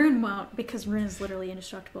mean, Rune won't because Rune is literally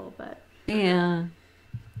indestructible. But Yeah.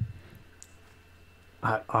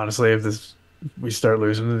 honestly, if we start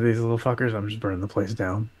losing to these little fuckers, I'm just burning the place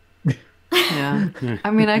down. Yeah. I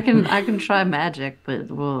mean, I can try magic, but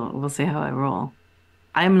we'll see how I roll.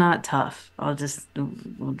 I'm not tough. We'll just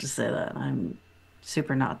say that. I'm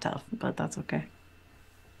super not tough, but that's okay.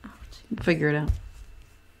 Figure it out.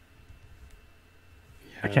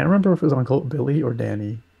 I can't remember if it was Uncle Billy or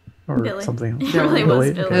Danny or Billy. something. It really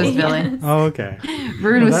was Billy. It was Billy. Oh, okay.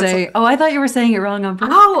 Rune was that's- saying, "Oh, I thought you were saying it wrong on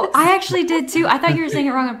purpose." Oh, I actually did too. I thought you were saying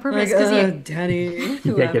it wrong on purpose because Danny, You can't get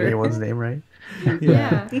whoever. anyone's name right.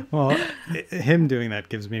 yeah. Well, him doing that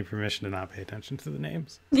gives me permission to not pay attention to the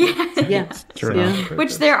names. Yeah, True yeah, enough.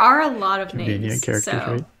 Which there are a lot of Convenient names. characters, So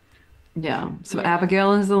right? yeah. So Yeah.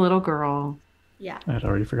 Abigail is the little girl. yeah. I'd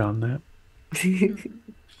already forgotten that.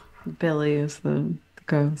 Billy is the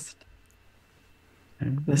ghost.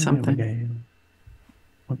 And There's something. Abigail.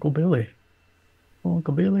 Uncle Billy. Oh,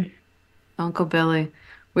 Uncle Billy. Uncle Billy.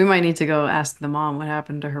 We might need to go ask the mom what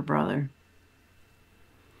happened to her brother.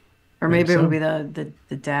 Or Maybe maybe it so. would be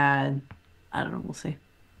the dad. I don't know. We'll see.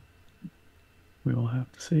 We will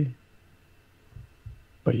have to see.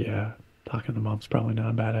 But yeah, talking to mom's probably not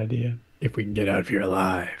a bad idea. If we can get out of here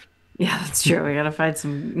alive. Yeah, that's true. We gotta find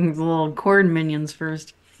some little corn minions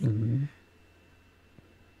first. Mhm.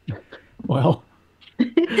 Well,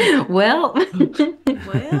 Well, Well,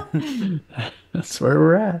 that's where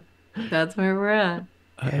we're at. that's where we're at.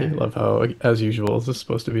 I love how, as usual, this is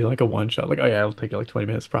supposed to be like a one shot. Like, oh yeah, it'll take like 20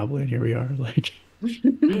 minutes probably, and here we are. Like,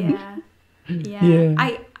 yeah. Yeah. Yeah.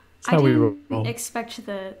 I how we didn't roll. expect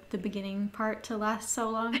the beginning part to last so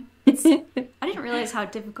long. I didn't realize how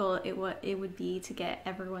difficult it would be to get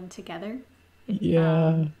everyone together.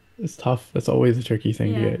 yeah, it's tough. That's always a tricky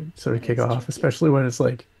thing to Yeah, get sort of it kick is off, tricky. especially when it's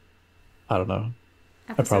like, I don't know.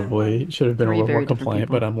 I Episode probably one. should have been a Three little more very different compliant,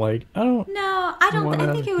 people. but I'm like, I don't. No, I don't. I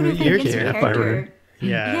wanna- think it would have been Your against your character. character.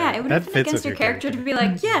 Yeah, Yeah, it would that have been fits against with your character to be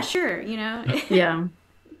like, yeah, sure, you know. Yeah.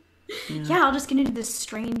 Yeah, I'll just get into this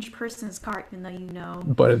strange person's cart, even though you know.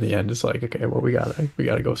 But in the end, it's like, okay, well, we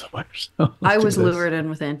gotta go somewhere. So I let's was do this. lured in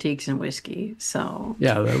with antiques and whiskey, so.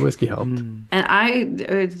 Yeah, the whiskey helped. Mm. And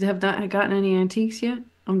I have not gotten any antiques yet.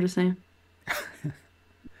 I'm just saying.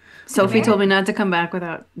 Sophie Okay. told me not to come back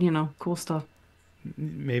without, cool stuff.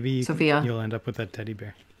 Maybe Sophia. you'll end up with that teddy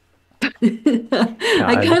bear.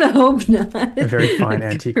 I kind of hope not. A very fine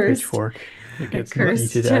antique Cursed- pitchfork. It gets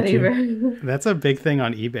Cursed yeeted at teddy you. bear. That's a big thing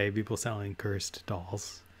on eBay. People selling cursed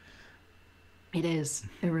dolls. It is.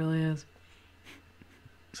 It really is.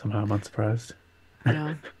 Somehow I'm unsurprised.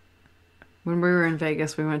 Yeah. When we were in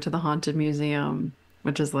Vegas, we went to the Haunted Museum,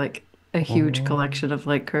 which is like a huge collection of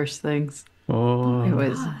like cursed things. It Oh,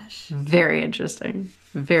 was Gosh. very interesting.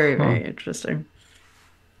 Very, very interesting.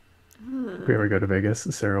 if we ever go to Vegas,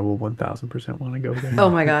 Sarah will 1000% want to go there. Oh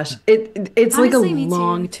my gosh. It's like a Honestly, me too.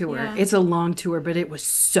 long tour. Yeah. It's a long tour, but it was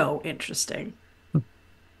so interesting.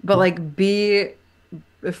 But like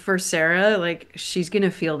for Sarah, like she's gonna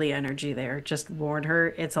feel the energy there. Just warn her,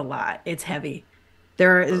 it's a lot. It's heavy.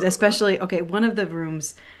 There are especially one of the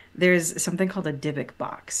rooms, there's something called a Dybbuk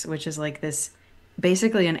box, which is like this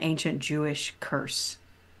basically an ancient Jewish curse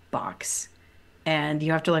box. And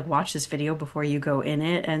you have to like watch this video before you go in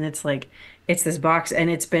it. And it's like it's this box and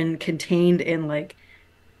it's been contained in like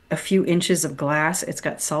a few inches of glass. It's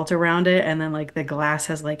got salt around it, and then like the glass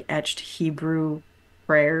has like etched Hebrew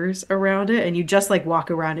prayers around it, and you just like walk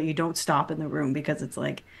around it. You don't stop in the room because it's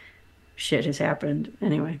like shit has happened.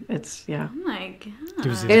 Anyway, it's yeah. Oh my Gives god.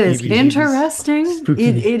 you It is heebie-jeebies. interesting. Spooky.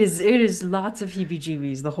 It is lots of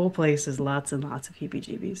heebie-jeebies. The whole place is lots and lots of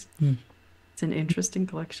heebie-jeebies. It's an interesting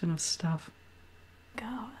collection of stuff. Go.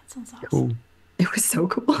 That sounds awesome. Cool. It was so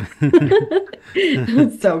cool. It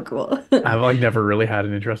was so cool. I've like never really had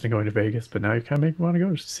an interest in going to Vegas, but now you kind of make me want to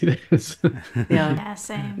go just to see this. Yeah. Yeah,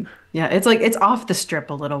 same. Yeah, it's like it's off the strip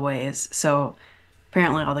a little ways. So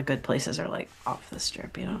apparently all the good places are like off the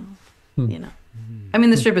strip, you know. You know. I mean,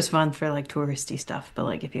 the strip is fun for like touristy stuff, but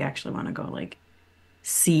like if you actually want to go like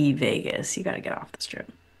see Vegas, you got to get off the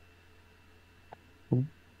strip. Cool.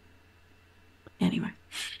 Anyway.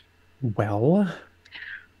 Well,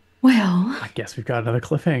 Well, I guess we've got another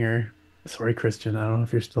cliffhanger. Sorry, Christian. I don't know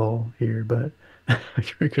if you're still here, but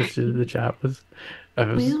Christian in the chat I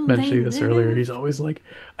was Will mentioning they this earlier. live? He's always like,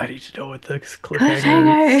 I need to know what the cliffhanger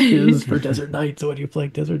Cliffhanger! is for Desert Nights. What do you play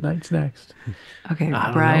Desert Nights next? okay, I don't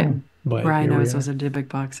know, Brian. but Brian here we knows are. those are big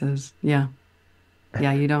boxes. Yeah.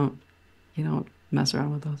 Yeah, you don't mess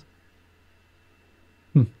around with those.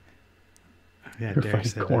 Yeah, They're Derek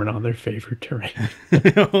fighting said corn on their favorite terrain.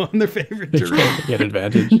 on their favorite They terrain. can't get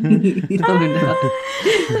advantage.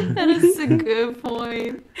 That is a good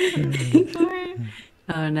point. Sorry.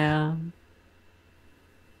 Oh no.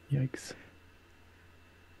 Yikes.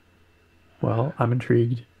 Well, I'm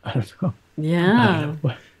intrigued. I don't know. I Yeah. don't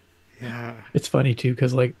know. Yeah. It's funny too,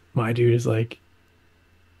 because like my dude is like,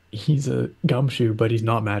 he's a gumshoe, but he's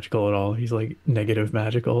not magical at all. He's like negative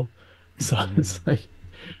magical. So it's like,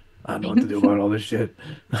 I don't know what to do about all this shit.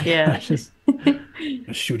 Like, Yeah. I just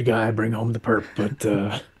shoot a guy, bring home the perp, but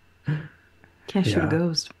Can't shoot a Yeah.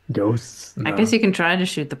 ghost. ghosts. I No. guess you can try to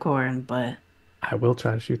shoot the corn, but I will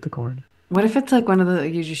try to shoot the corn. what if it's like one of the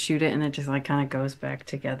you just shoot it and it just like kind of goes back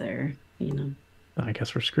together, you know? I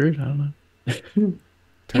guess we're screwed. I don't know.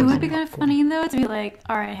 It would be kind of funny though to be like,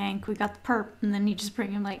 all right, Hank, we got the perp, and then you just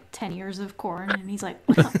bring him like 10 years of corn, and he's like,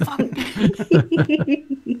 what the fuck?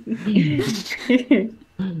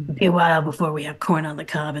 Be a while before we have corn on the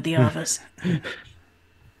cob at the office.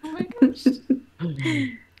 Oh my gosh.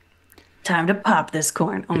 Time to pop this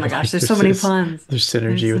corn. Oh my Yeah, gosh, there's so many there's- puns. There's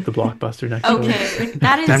synergy with the blockbuster next door. Okay,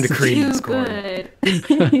 that is Time to create too this corn.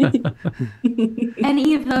 good.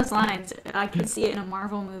 Any of those lines, I could see it in a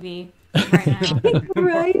Marvel movie right now.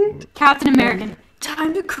 Right? Captain American,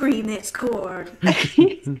 time to cream this corn.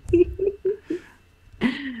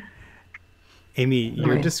 Amy,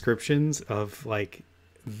 your Right. descriptions of like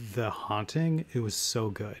the haunting, it was so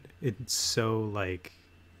good. It's so like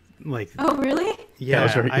Oh, really? yeah, That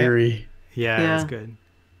was very eerie. Yeah, it was Yeah. good.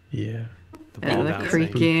 Yeah. The Yeah, ball the bouncing.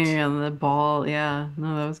 creaking and the ball. Yeah,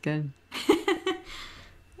 no, that was good. I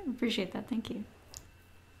appreciate that. Thank you.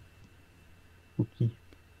 Spooky.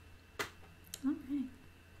 All right.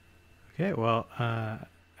 Okay, well, I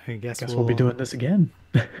guess Guess we'll be doing this again.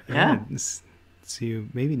 Yeah. See you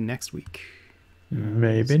maybe next week.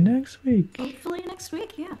 Maybe next week. Hopefully next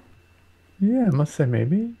week, yeah. Yeah, I must say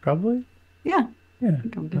maybe. Probably. Yeah. Yeah,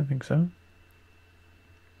 I'm I good. think so.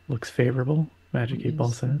 Looks favorable. Magic 8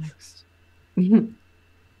 Ball says.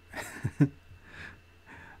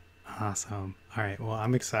 Awesome. All right. Well,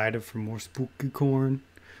 I'm excited for more spooky corn.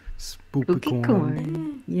 Spooky Spooky corn.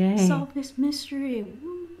 corn. Yay. Solve this mystery.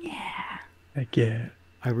 Woo. Heck yeah.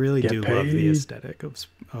 I really Get do love the paid. aesthetic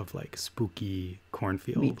of like spooky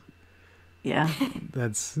cornfield. Yeah.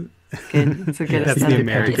 That's Good. It's a good That's the aesthetic.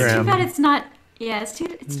 American. It's too Pentagram. bad it's not. Yeah, it's too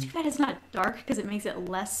bad it's not dark because it makes it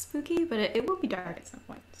less spooky, but it will be dark at some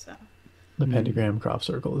point. So The pentagram crop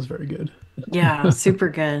circle is very good. Yeah, super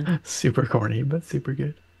good. Super corny, but super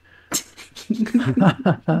good.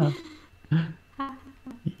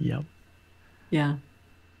 Yep. Yeah.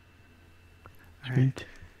 all right.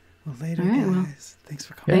 Well, later, All right, well. guys. Thanks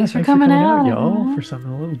for coming. Thanks for coming out. y'all, for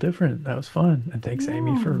something a little different. That was fun. And thanks,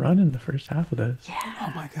 Amy, for running the first half of this.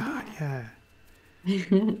 Oh my God, yeah.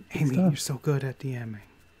 Amy, you're so good at DMing.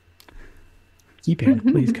 Keep it,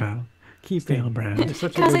 please, Kyle. Keep Stay it. on brand. You're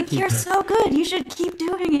such a I was good like, you're keeper. so good. You should keep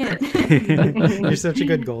doing it. You're such a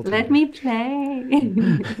good goaltender. Let me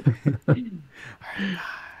play.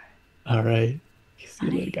 All right. See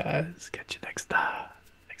you later, guys. Catch you next time.